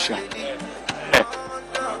and official.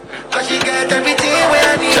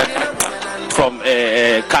 From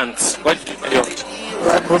Kant. What?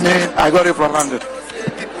 For me, I got it from London.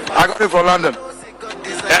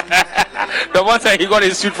 The one time he got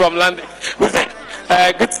his suit from London.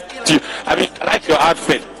 Good to you. I mean, I like your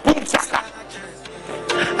outfit. Boom, shaka.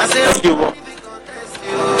 Thank you.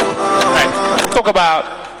 Right. Talk about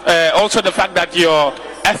also the fact that you're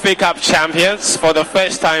FA Cup champions for the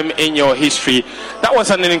first time in your history. That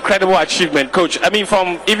was an incredible achievement, Coach. I mean,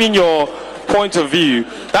 from even your point of view,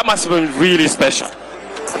 that must have been really special.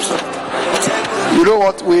 You know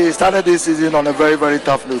what? We started this season on a very, very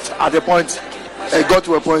tough note. At the point, it got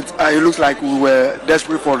to a point, it looked like we were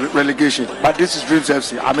desperate for relegation. But this is Dreams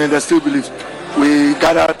FC. I mean, they still believe. We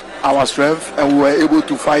gathered our strength and we were able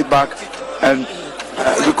to fight back and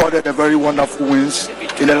recorded a very wonderful wins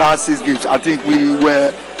in the last 6 games. I think we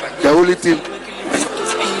were the only team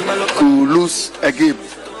to lose a game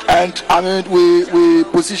And I mean, we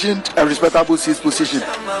positioned a respectable sixth position.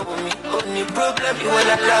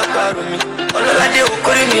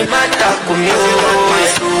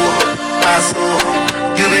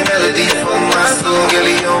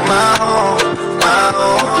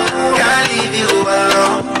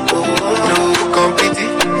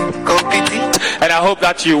 And I hope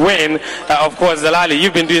that you win. Of course, Zelali,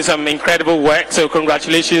 you've been doing some incredible work, so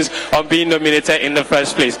congratulations on being nominated in the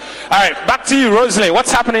first place. All right, back to you, Roselyn.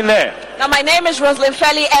 What's happening there? Now, my name is Roselyn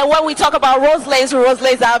Felly, and when we talk about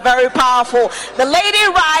Roselyns are very powerful. The lady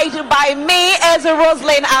right by me is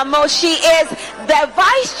Roselyn Amo. She is the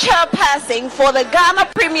vice chairperson for the Ghana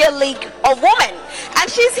Premier League of Women, and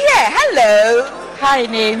she's here. Hello. Hi,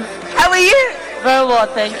 Name. How are you? Very well,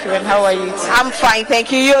 thank you. And how are you? I'm fine,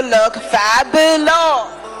 thank you. You look fabulous.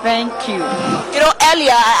 Thank you. You know,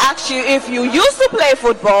 earlier I asked you if you used to play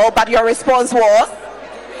football, but your response was?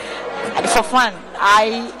 For fun.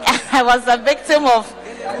 I was a victim of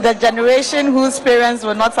the generation whose parents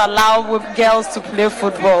would not allow girls to play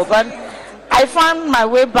football. But I found my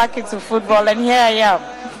way back into football, and here I am.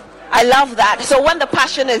 I love that. So when the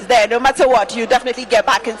passion is there, no matter what, you definitely get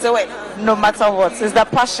back into it. No matter what, it's the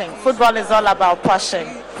passion. Football is all about passion.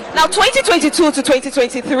 Now, 2022 to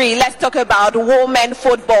 2023, let's talk about women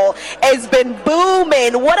football. It's been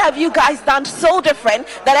booming. What have you guys done so different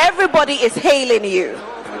that everybody is hailing you?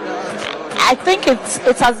 I think it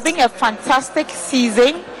has been a fantastic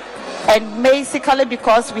season, and basically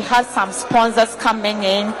because we had some sponsors coming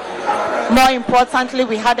in. More importantly,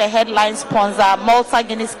 we had a headline sponsor. Malta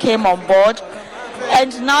Guinness came on board,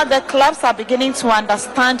 and now the clubs are beginning to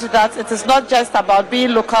understand that it is not just about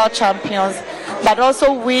being local champions, but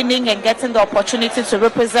also winning and getting the opportunity to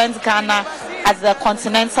represent Ghana at the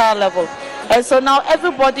continental level. And so now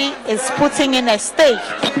everybody is putting in a stake.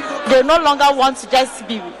 They no longer want to just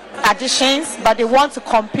be additions, but they want to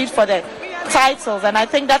compete for the titles, and I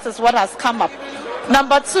think that is what has come up.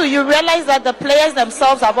 Number two, you realize that the players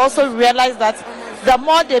themselves have also realized that the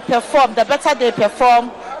more they perform, the better they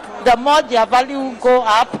perform, the more their value go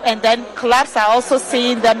up, and then clubs are also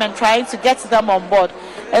seeing them and trying to get them on board.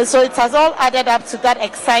 And so it has all added up to that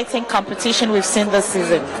exciting competition we've seen this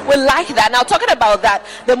season. We like that. Now, talking about that,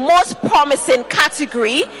 the most promising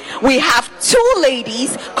category, we have two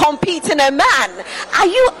ladies competing a man.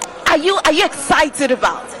 Are you excited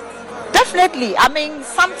about it? Definitely. I mean,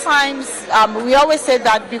 sometimes we always say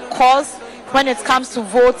that because when it comes to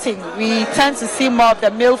voting, we tend to see more of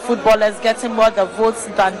the male footballers getting more of the votes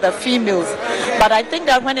than the females. But I think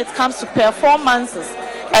that when it comes to performances,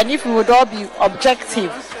 and if we would all be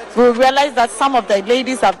objective, we will realize that some of the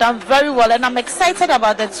ladies have done very well, and I'm excited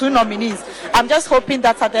about the two nominees. I'm just hoping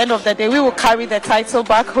that at the end of the day, we will carry the title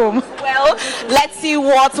back home. Well, let's see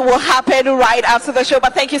what will happen right after the show.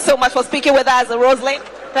 But thank you so much for speaking with us, Roselyn.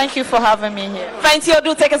 Thank you for having me here. Fantio,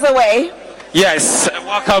 do take us away. Yes,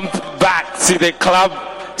 welcome back to the club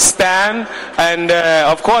stand. And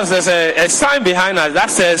of course, there's a sign behind us that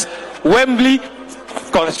says Wembley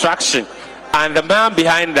Construction. And the man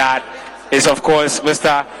behind that is, of course,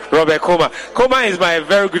 Mr. Robert Koma. Koma is my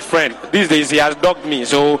very good friend. These days, he has dogged me.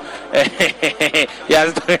 So, he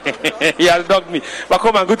has dogged me. But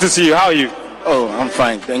Koma, good to see you. How are you? Oh, I'm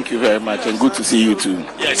fine. Thank you very much. And good to see you too.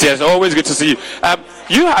 Yes, always good to see you.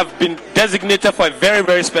 You have been designated for a very,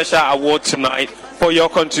 very special award tonight for your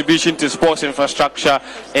contribution to sports infrastructure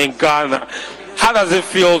in Ghana. How does it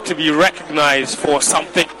feel to be recognized for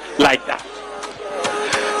something like that?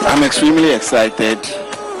 I'm extremely excited.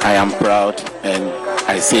 I am proud, and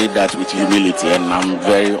I say that with humility, and I'm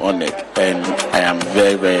very honored, and I am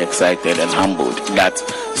very, very excited and humbled that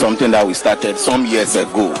something that we started some years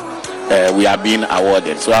ago, we are being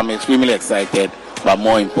awarded. So I'm extremely excited, but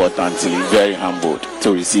more importantly, very humbled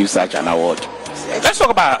to receive such an award. Let's talk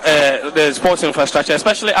about the sports infrastructure,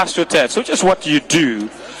 especially AstroTurf, which is what you do.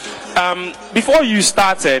 Before you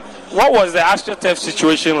started, what was the AstroTurf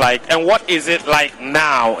situation like, and what is it like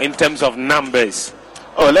now in terms of numbers?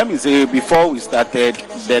 Oh, let me say, before we started,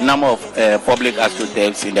 the number of public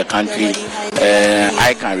AstroTurfs in the country,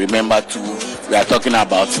 I can remember two. We are talking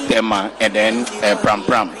about Tema and then Pram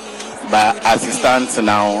Pram. But as it stands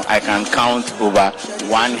now, I can count over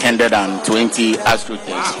 120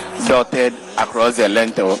 AstroTurfs dotted across the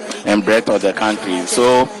length and breadth of the country.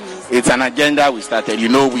 So it's an agenda we started. You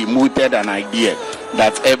know, we mooted an idea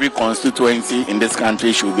that every constituency in this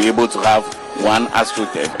country should be able to have one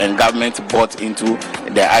AstroTurf, and government bought into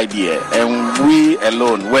the idea. And we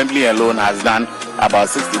alone, Wembley alone, has done about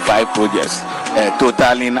 65 projects,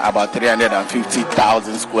 totaling about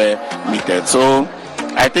 350,000 square meters. So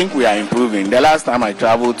I think we are improving. The last time I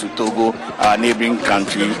traveled to Togo, our neighboring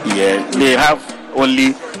country, they have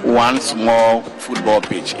only one small football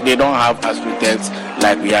pitch. They don't have AstroTurfs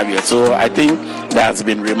like we have here. So I think there has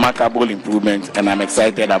been remarkable improvement, and I'm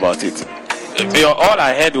excited about it. All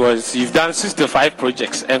I heard was you've done 65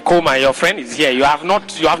 projects, and Koma, your friend, is here. You have not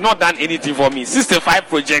done anything for me. 65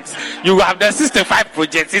 projects. You have done 65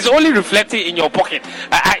 projects. It's only reflecting in your pocket.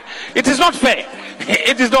 It is not fair.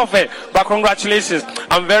 It is not fair. But congratulations.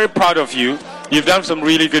 I'm very proud of you. You've done some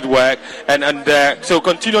really good work, and so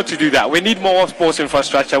continue to do that. We need more sports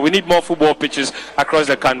infrastructure. We need more football pitches across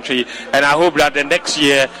the country, and I hope that the next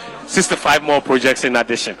year, 65 more projects in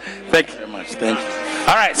addition. Thank you very much. Thank you.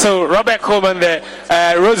 All right, so Robert Coleman there.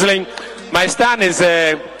 Rosalind, my stand is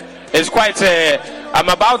quite. I'm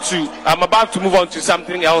about to move on to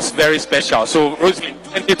something else very special. So Rosalind,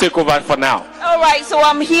 can you take over for now? All right, so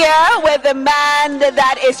I'm here with the man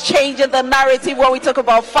that is changing the narrative when we talk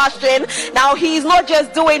about fashion. Now, he's not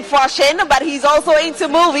just doing fashion, but he's also into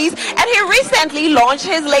movies. And he recently launched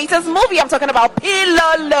his latest movie. I'm talking about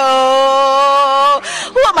Pilolo.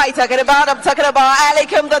 Who am I talking about? I'm talking about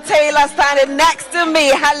Alikim the tailor standing next to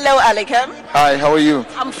me. Hello, Alikim. Hi, how are you?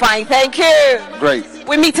 I'm fine, thank you. Great.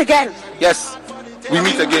 We meet again. Yes, we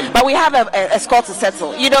meet again. But we have a score to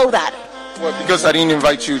settle. You know that. Well, because I didn't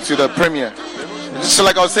invite you to the premiere. So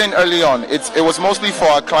like I was saying early on, it was mostly for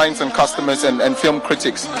our clients and customers and film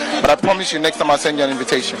critics. But I promise you next time I'll send you an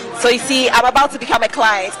invitation. So you see, I'm about to become a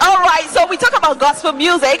client. All right, so we talk about gospel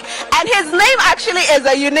music, and his name actually is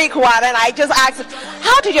a unique one. And I just asked him,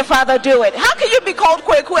 how did your father do it? How can you be called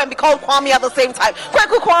Kweku and be called Kwame at the same time?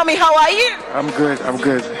 Kweku, Kwame, how are you? I'm good.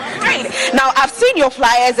 Great. Now, I've seen your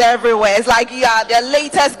flyers everywhere. It's like you are the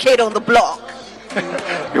latest kid on the block.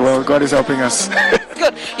 Well, God is helping us.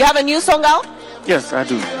 Good. You have a new song out? Yes, I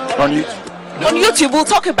do. On YouTube. On YouTube, we'll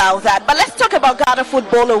talk about that. But let's talk about Ghana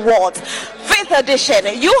Football Awards. 5th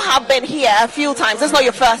edition. You have been here a few times. It's not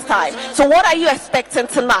your first time. So what are you expecting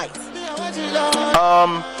tonight?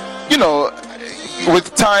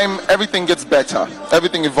 With time, everything gets better.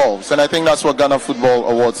 Everything evolves. And I think that's what Ghana Football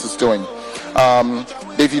Awards is doing.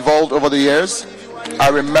 They've evolved over the years. I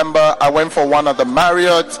remember I went for one at the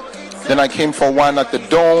Marriott. Then I came for one at the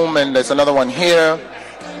Dome. And there's another one here.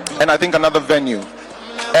 And I think another venue.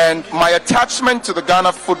 And my attachment to the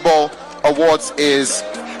Ghana Football Awards is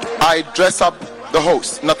I dress up the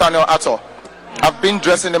host, Nathaniel Atto. I've been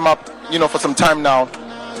dressing him up, for some time now.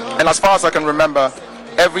 And as far as I can remember,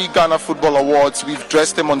 every Ghana Football Awards, we've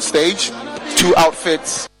dressed him on stage, 2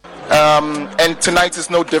 outfits. And tonight is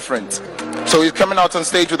no different. So he's coming out on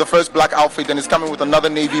stage with the first black outfit, and he's coming with another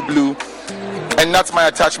navy blue. And that's my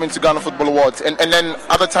attachment to Ghana Football Awards. And then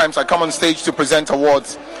other times I come on stage to present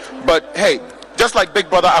awards. But hey, just like Big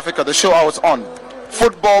Brother Africa, the show I was on,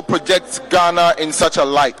 football projects Ghana in such a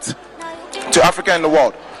light to Africa and the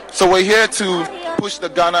world. So we're here to push the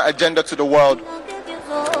Ghana agenda to the world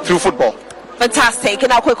through football. Fantastic. And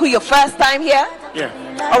now, Kweku, your first time here? Yeah.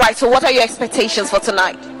 All right, so what are your expectations for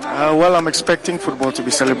tonight? Well, I'm expecting football to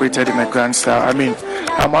be celebrated in a grand style. I mean,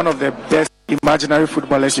 I'm one of the best imaginary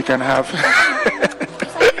footballers you can have.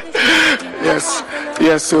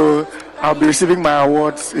 Yes, so I'll be receiving my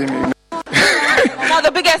awards in Now,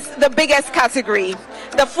 the biggest category,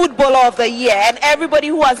 the Footballer of the Year, and everybody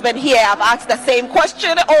who has been here, I've asked the same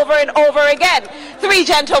question over and over again. 3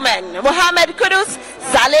 gentlemen, Mohamed Kudus,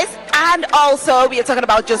 Salis, and also we are talking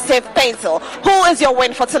about Joseph Paintel. Who is your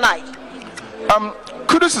win for tonight?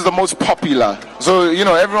 Kudus is the most popular, so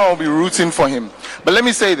everyone will be rooting for him. But let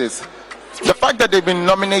me say this. The fact that they've been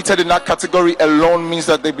nominated in that category alone means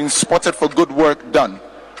that they've been spotted for good work done.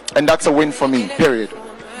 And that's a win for me, period.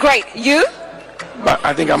 Great. You? But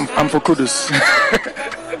I think I'm for Kudus.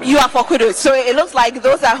 You are for Kudus. So it looks like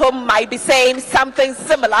those at home might be saying something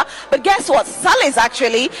similar. But guess what? Salis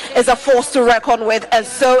actually is a force to reckon with, and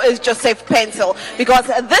so is Joseph Paintel, because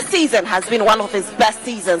this season has been one of his best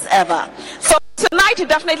seasons ever. So tonight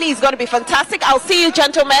definitely is going to be fantastic. I'll see you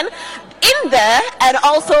gentlemen in there, and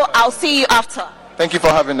also I'll see you after. Thank you for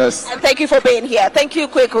having us. And thank you for being here. Thank you,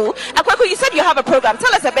 Kweku. And Kweku, you said you have a program.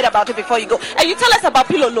 Tell us a bit about it before you go. And you tell us about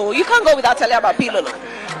Pilolo. You can't go without telling about Pilolo.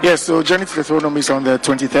 Yes, so Journey to the Throne Room is on the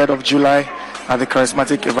 23rd of July at the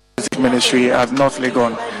Charismatic Evangelistic Ministry at North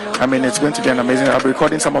Legon. I mean, it's going to be an amazing. I'll be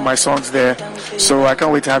recording some of my songs there, so I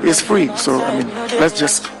can't wait to have. It's free, so I mean, let's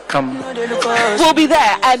just come. We'll be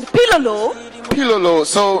there. And Pilolo.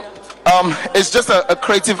 So it's just a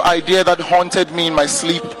creative idea that haunted me in my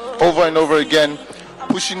sleep over and over again,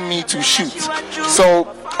 pushing me to shoot.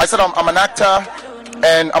 So I said, I'm an actor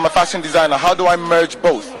and I'm a fashion designer. How do I merge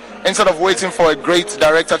both? Instead of waiting for a great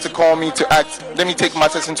director to call me to act, let me take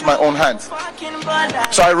matters into my own hands.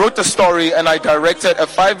 So I wrote the story and I directed a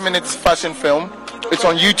 5-minute fashion film. It's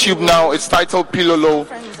on YouTube now. It's titled Pilolo.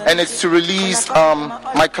 and it's to release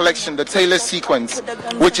my collection, the Taylor Sequence,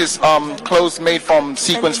 which is clothes made from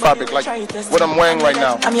sequence fabric, like what I'm wearing right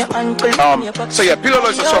now. So yeah, Pilolo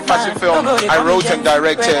is a short fashion film I wrote and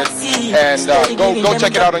directed, and go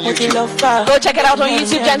check it out on YouTube. Go check it out on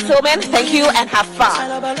YouTube, gentlemen. Thank you and have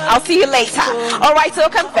fun. I'll see you later. All right, so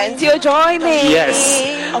Confentio, join me. Yes,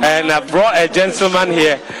 and I brought a gentleman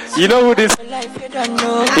here. You know who this?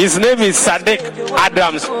 His name is Sadiq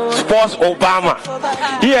Adams, Sports Obama.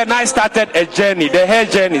 He and I started a journey, the hair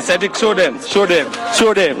journey. Sadiq, show them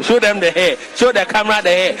the hair. Show the camera the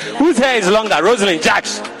hair. Whose hair is longer? Rosalind,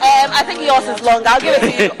 judge. I think yours is longer. I'll give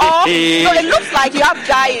it to you. Oh, so it looks like you have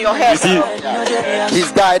dye in your hair.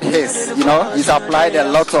 He's dyed his, he's applied a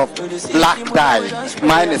lot of black dye.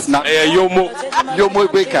 Mine is not.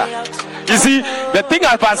 Yomo Baker. You see, the thing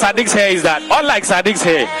about Sadiq's hair is that, unlike Sadiq's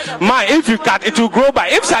hair, if you cut, it will grow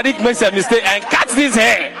back. If Sadiq makes a mistake and cuts his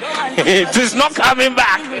hair, it is not coming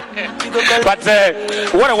back. But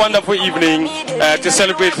what a wonderful evening to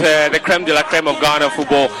celebrate the creme de la creme of Ghana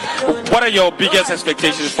football. What are your biggest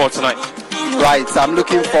expectations for tonight? Right, so I'm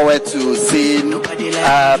looking forward to seeing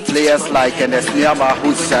players like Enes Niyama,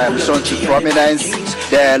 who's shown to prominence,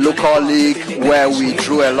 the local league, where we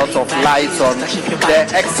drew a lot of light on their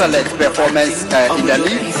excellent performance in the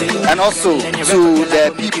league, and also to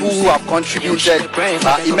the people who have contributed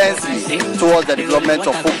immensely towards the development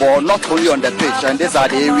of football, not only on the pitch. And these are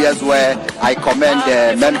the areas where I commend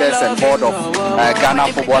the members and board of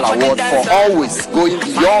Ghana Football Award for always going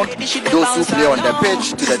beyond those who play on the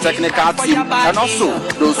pitch to the technical team, and also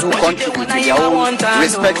those who contribute in their own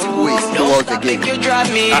respective ways towards the game.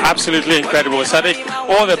 Absolutely incredible. Sadiq,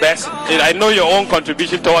 all the best. I know your own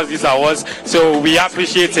contribution towards these awards, so we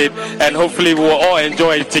appreciate it, and hopefully we'll all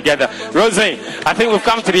enjoy it together. Rosie, I think we've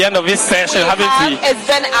come to the end of this session, haven't we? It's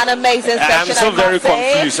been an amazing session. I'm so very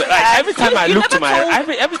confused. Every time I look to my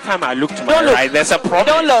right, there's a problem.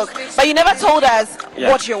 Don't look. But you never told us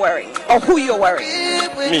what you're wearing or who you're wearing.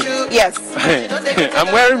 Me? Yes.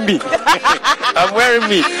 I'm wearing me. I'm wearing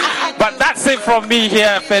me. But that's it from me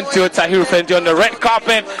here, Fentio, Tahiru Fentio, on the red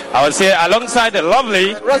carpet. I was here alongside the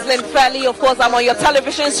lovely Rosalind Fairley. Of course, I'm on your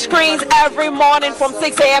television screens every morning from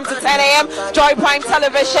 6 a.m. to 10 a.m. Joy Prime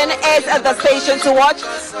Television is at the station to watch.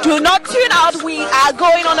 Do not tune out. We are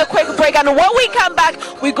going on a quick break, and when we come back,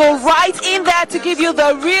 we go right in there to give you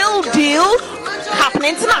the real deal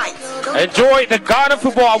happening tonight. Enjoy the Ghana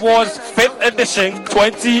Football Awards 5th edition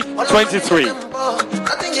 2023.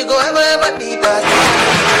 I think you go ever need that.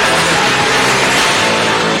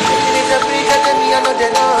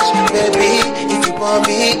 Baby, if you want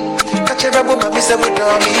me, catch a rubber, my miss with me.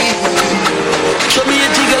 Show me a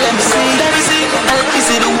jiggle, let me see. Let me see. Let me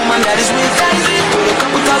see the woman that is with. Put a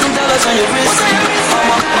couple $1,000 on your wrist.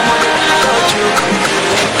 Mama, I got you.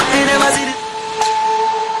 I never see this.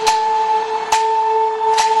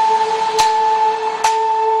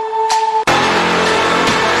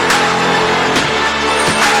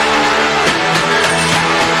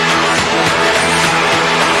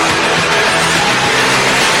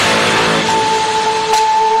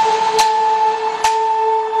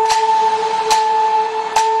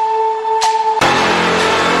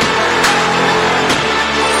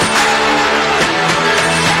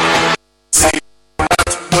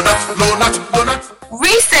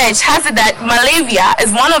 Research has it that malaria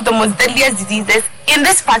is one of the most deadliest diseases in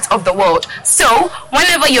this part of the world. So,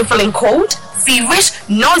 whenever you're feeling cold, feverish,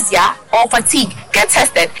 nausea, or fatigue, get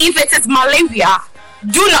tested. If it is malaria,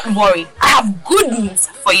 do not worry. I have good news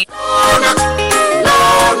for you.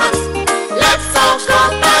 Let's talk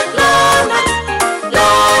about Lonat.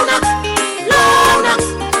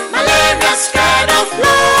 Malaria scared of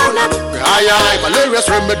Lonat. Malaria's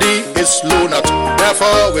remedy is Lonat.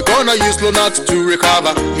 Therefore, we're gonna use Lonat to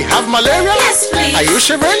recover. You have malaria? Yes, please. Are you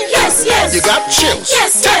shivering? Yes. Yes. You got chills?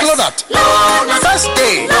 Yes. Take Lonat. Lonat. First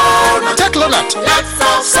day. Lonat. Take Lonat. Let's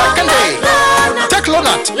talk. Second day. Lonat. Take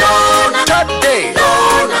Lonat. Lonat. Third day.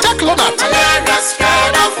 Lonat. Take Lonat. Malaria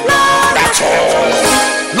scared of Lonat. That's all.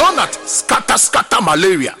 Lonat scatter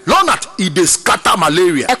malaria. Lonat it is scatter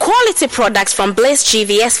malaria. A quality product from Bliss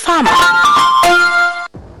GVS Pharma.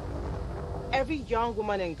 Every young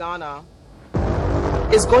woman in Ghana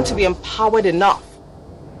is going to be empowered enough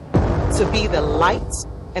to be the light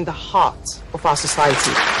and the heart of our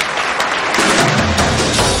society.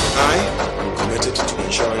 I am committed to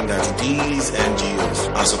ensuring that these NGOs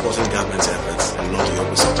are supporting government's efforts and not the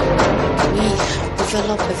opposite. We have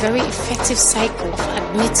developed a very effective cycle of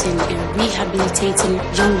admitting and rehabilitating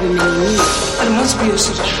young women in need. I don't want to be your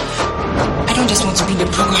soldier. I don't just want to be in the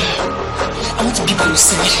program. I want to be by your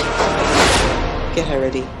side. Get her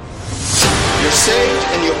ready. You're saved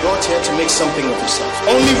and you're brought here to make something of yourself.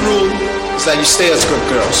 Only rule is that you stay as good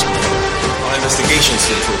girls. Our investigations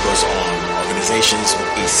still focus on organizations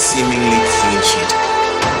with a seemingly clean sheet.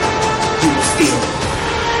 You will fail.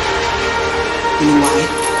 You know why?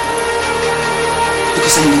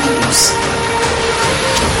 Because I never lose.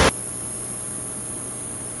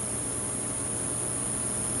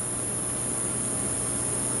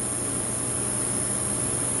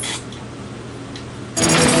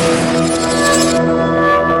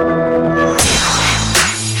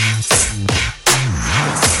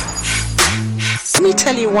 Let me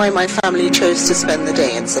tell you why my family chose to spend the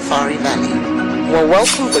day in Safari Valley. We're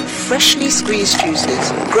welcomed with freshly squeezed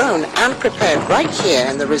juices, grown and prepared right here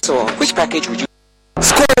in the resort. Which package would you?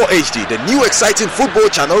 Score HD, the new exciting football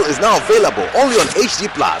channel, is now available only on HD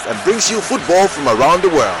Plus and brings you football from around the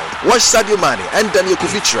world. Watch Sadio Mane and Daniel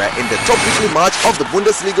Kufitre in the top weekly match of the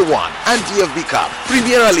Bundesliga 1 and DFB Cup,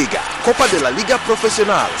 Primera Liga, Copa de la Liga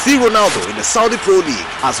Profesional, see Ronaldo in the Saudi Pro League,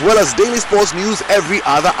 as well as daily sports news every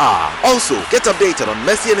other hour. Also, get updated on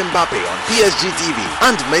Messi and Mbappe on PSG TV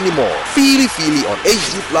and many more. Feely on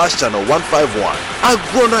HD Plus channel 151.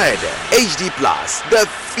 Agronaede, HD Plus, the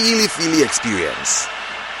Feely experience.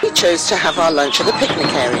 We chose to have our lunch at the picnic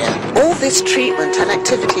area. All this treatment and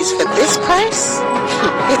activities for this price?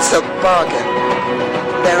 It's a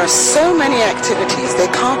bargain. There are so many activities they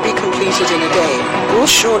can't be completed in a day. We'll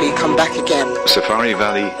surely come back again. Safari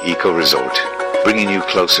Valley Eco Resort, bringing you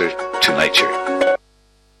closer to nature.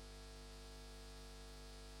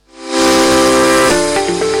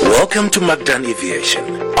 Welcome to Magdan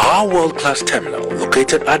Aviation. Our world-class terminal,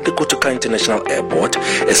 located at the Kotoka International Airport,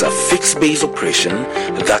 is a fixed-base operation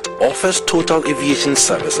that offers total aviation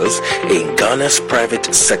services in Ghana's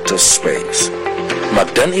private sector space.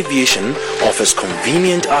 Magdan Aviation offers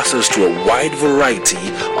convenient access to a wide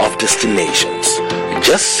variety of destinations.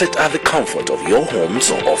 Just sit at the comfort of your homes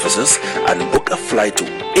or offices and book a flight to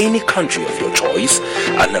any country of your choice,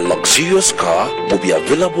 and a luxurious car will be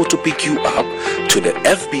available to pick you up to the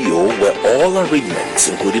FBO, where all arrangements,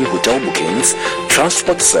 including hotel bookings,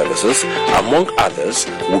 transport services, among others,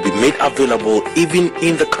 will be made available even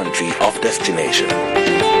in the country of destination.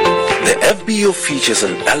 The FBO features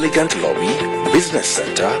an elegant lobby, business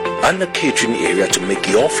center, and a catering area to make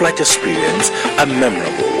your flight experience a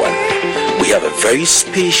memorable one. We have a very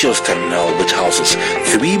spacious terminal which houses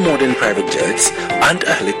 3 modern private jets and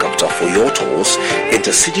a helicopter for your tours,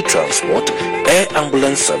 intercity transport, air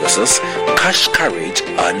ambulance services, cash carriage,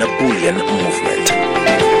 and a bullion movement.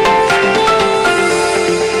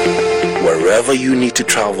 Wherever you need to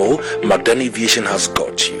travel, Magdan Aviation has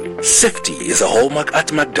got you. Safety is a hallmark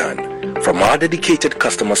at Magdan. From our dedicated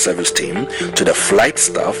customer service team to the flight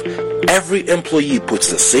staff, every employee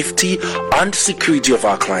puts the safety and security of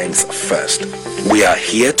our clients first. We are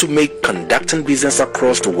here to make conducting business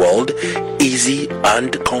across the world easy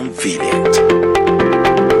and convenient.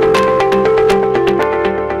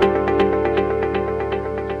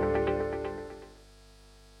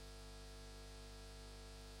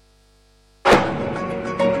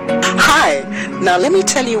 Now let me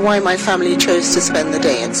tell you why my family chose to spend the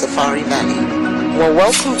day in Safari Valley. We're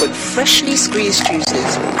welcomed with freshly squeezed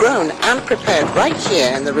juices, grown and prepared right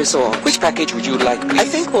here in the resort. Which package would you like, please? I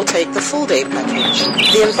think we'll take the full day package.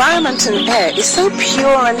 The environment and air is so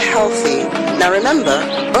pure and healthy. Now remember,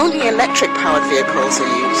 only electric powered vehicles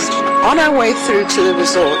are used. On our way through to the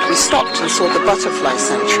resort, we stopped and saw the butterfly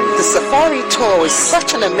sanctuary. The safari tour was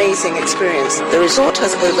such an amazing experience. The resort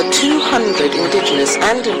has over 200 indigenous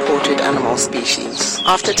and imported animal species.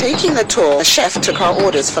 After taking the tour, a chef took our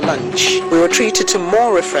orders for lunch. We were treated to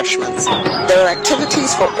more refreshments. There are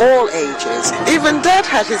activities for all ages. Even Dad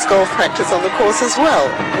had his golf practice on the course as well.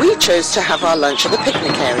 We chose to have our lunch at the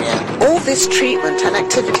picnic area. All this treatment and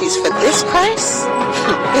activities for this price?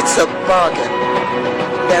 It's a bargain.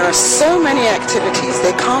 There are so many activities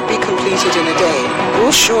they can't be completed in a day.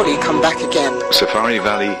 We'll surely come back again. Safari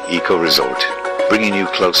Valley Eco Resort, bringing you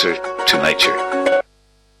closer to nature.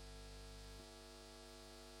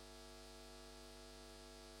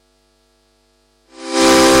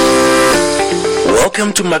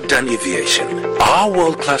 Welcome to Magdan Aviation. Our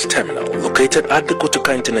world-class terminal, located at the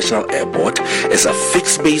Kotoka International Airport, is a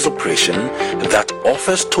fixed-base operation that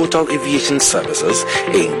offers total aviation services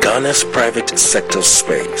in Ghana's private sector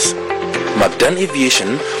space. Magdan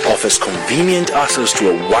Aviation offers convenient access to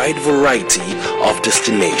a wide variety of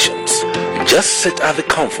destinations. Just sit at the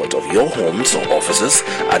comfort of your homes or offices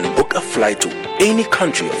and book a flight to any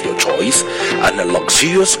country of your choice, and a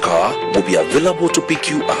luxurious car will be available to pick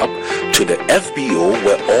you up to the FBO,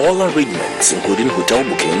 where all arrangements, including hotel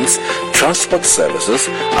bookings, transport services,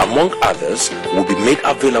 among others, will be made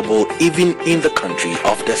available even in the country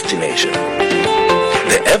of destination.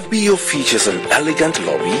 The FBO features an elegant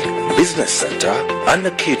lobby, business center, and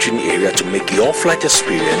a catering area to make your flight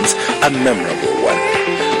experience a memorable one.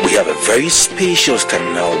 We have a very spacious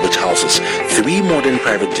terminal which houses 3 modern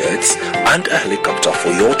private jets and a helicopter for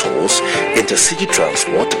your tours, intercity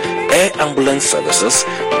transport, air ambulance services,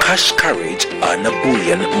 cash carriage, and a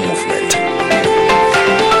bullion movement.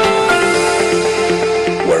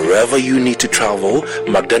 Wherever you need to travel,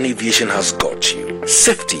 Magdan Aviation has got you.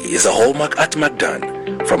 Safety is a hallmark at Magdan.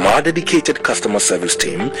 From our dedicated customer service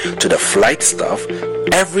team to the flight staff,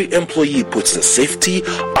 every employee puts the safety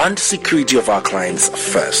and security of our clients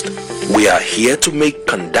first. We are here to make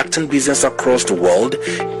conducting business across the world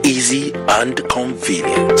easy and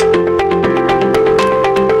convenient.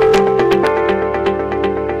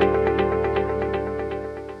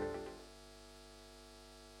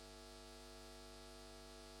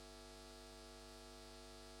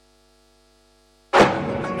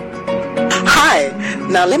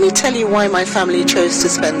 Now let me tell you why my family chose to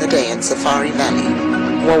spend the day in Safari Valley.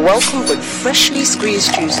 We're welcomed with freshly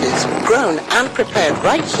squeezed juices, grown and prepared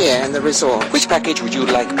right here in the resort. Which package would you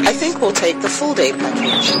like, please? I think we'll take the full day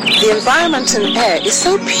package. The environment and air is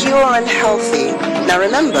so pure and healthy. Now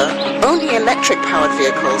remember, only electric powered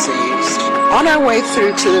vehicles are used. On our way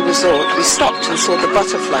through to the resort, we stopped and saw the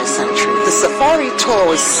butterfly sanctuary. The safari tour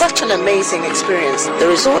was such an amazing experience. The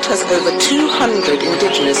resort has over 200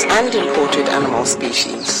 indigenous and imported animal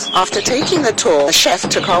species. After taking the tour, a chef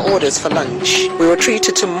took our orders for lunch. We were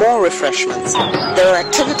treated to more refreshments. There are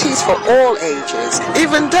activities for all ages.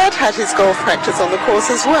 Even Dad had his golf practice on the course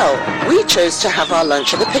as well. We chose to have our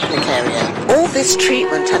lunch at the picnic area. All this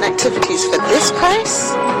treatment and activities for this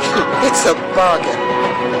price? It's a bargain.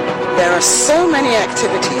 There are so many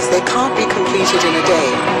activities, they can't be completed in a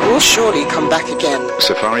day. We'll surely come back again.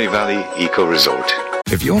 Safari Valley Eco Resort.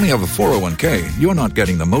 If you only have a 401k, you're not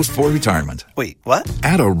getting the most for retirement. Wait, what?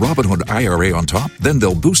 Add a Robinhood IRA on top, then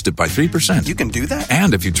they'll boost it by 3%. You can do that?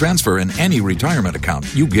 And if you transfer in any retirement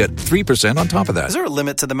account, you get 3% on top of that. Is there a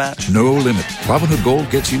limit to the match? No limit. Robinhood Gold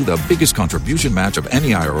gets you the biggest contribution match of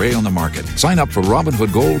any IRA on the market. Sign up for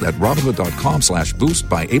Robinhood Gold at Robinhood.com/boost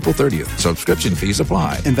by April 30th. Subscription fees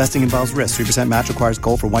apply. Investing involves risk. 3% match requires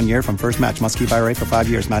gold for 1 year from first match. Must keep IRA for 5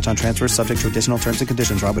 years. Match on transfers subject to additional terms and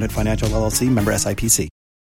conditions. Robinhood Financial LLC, member SIPC.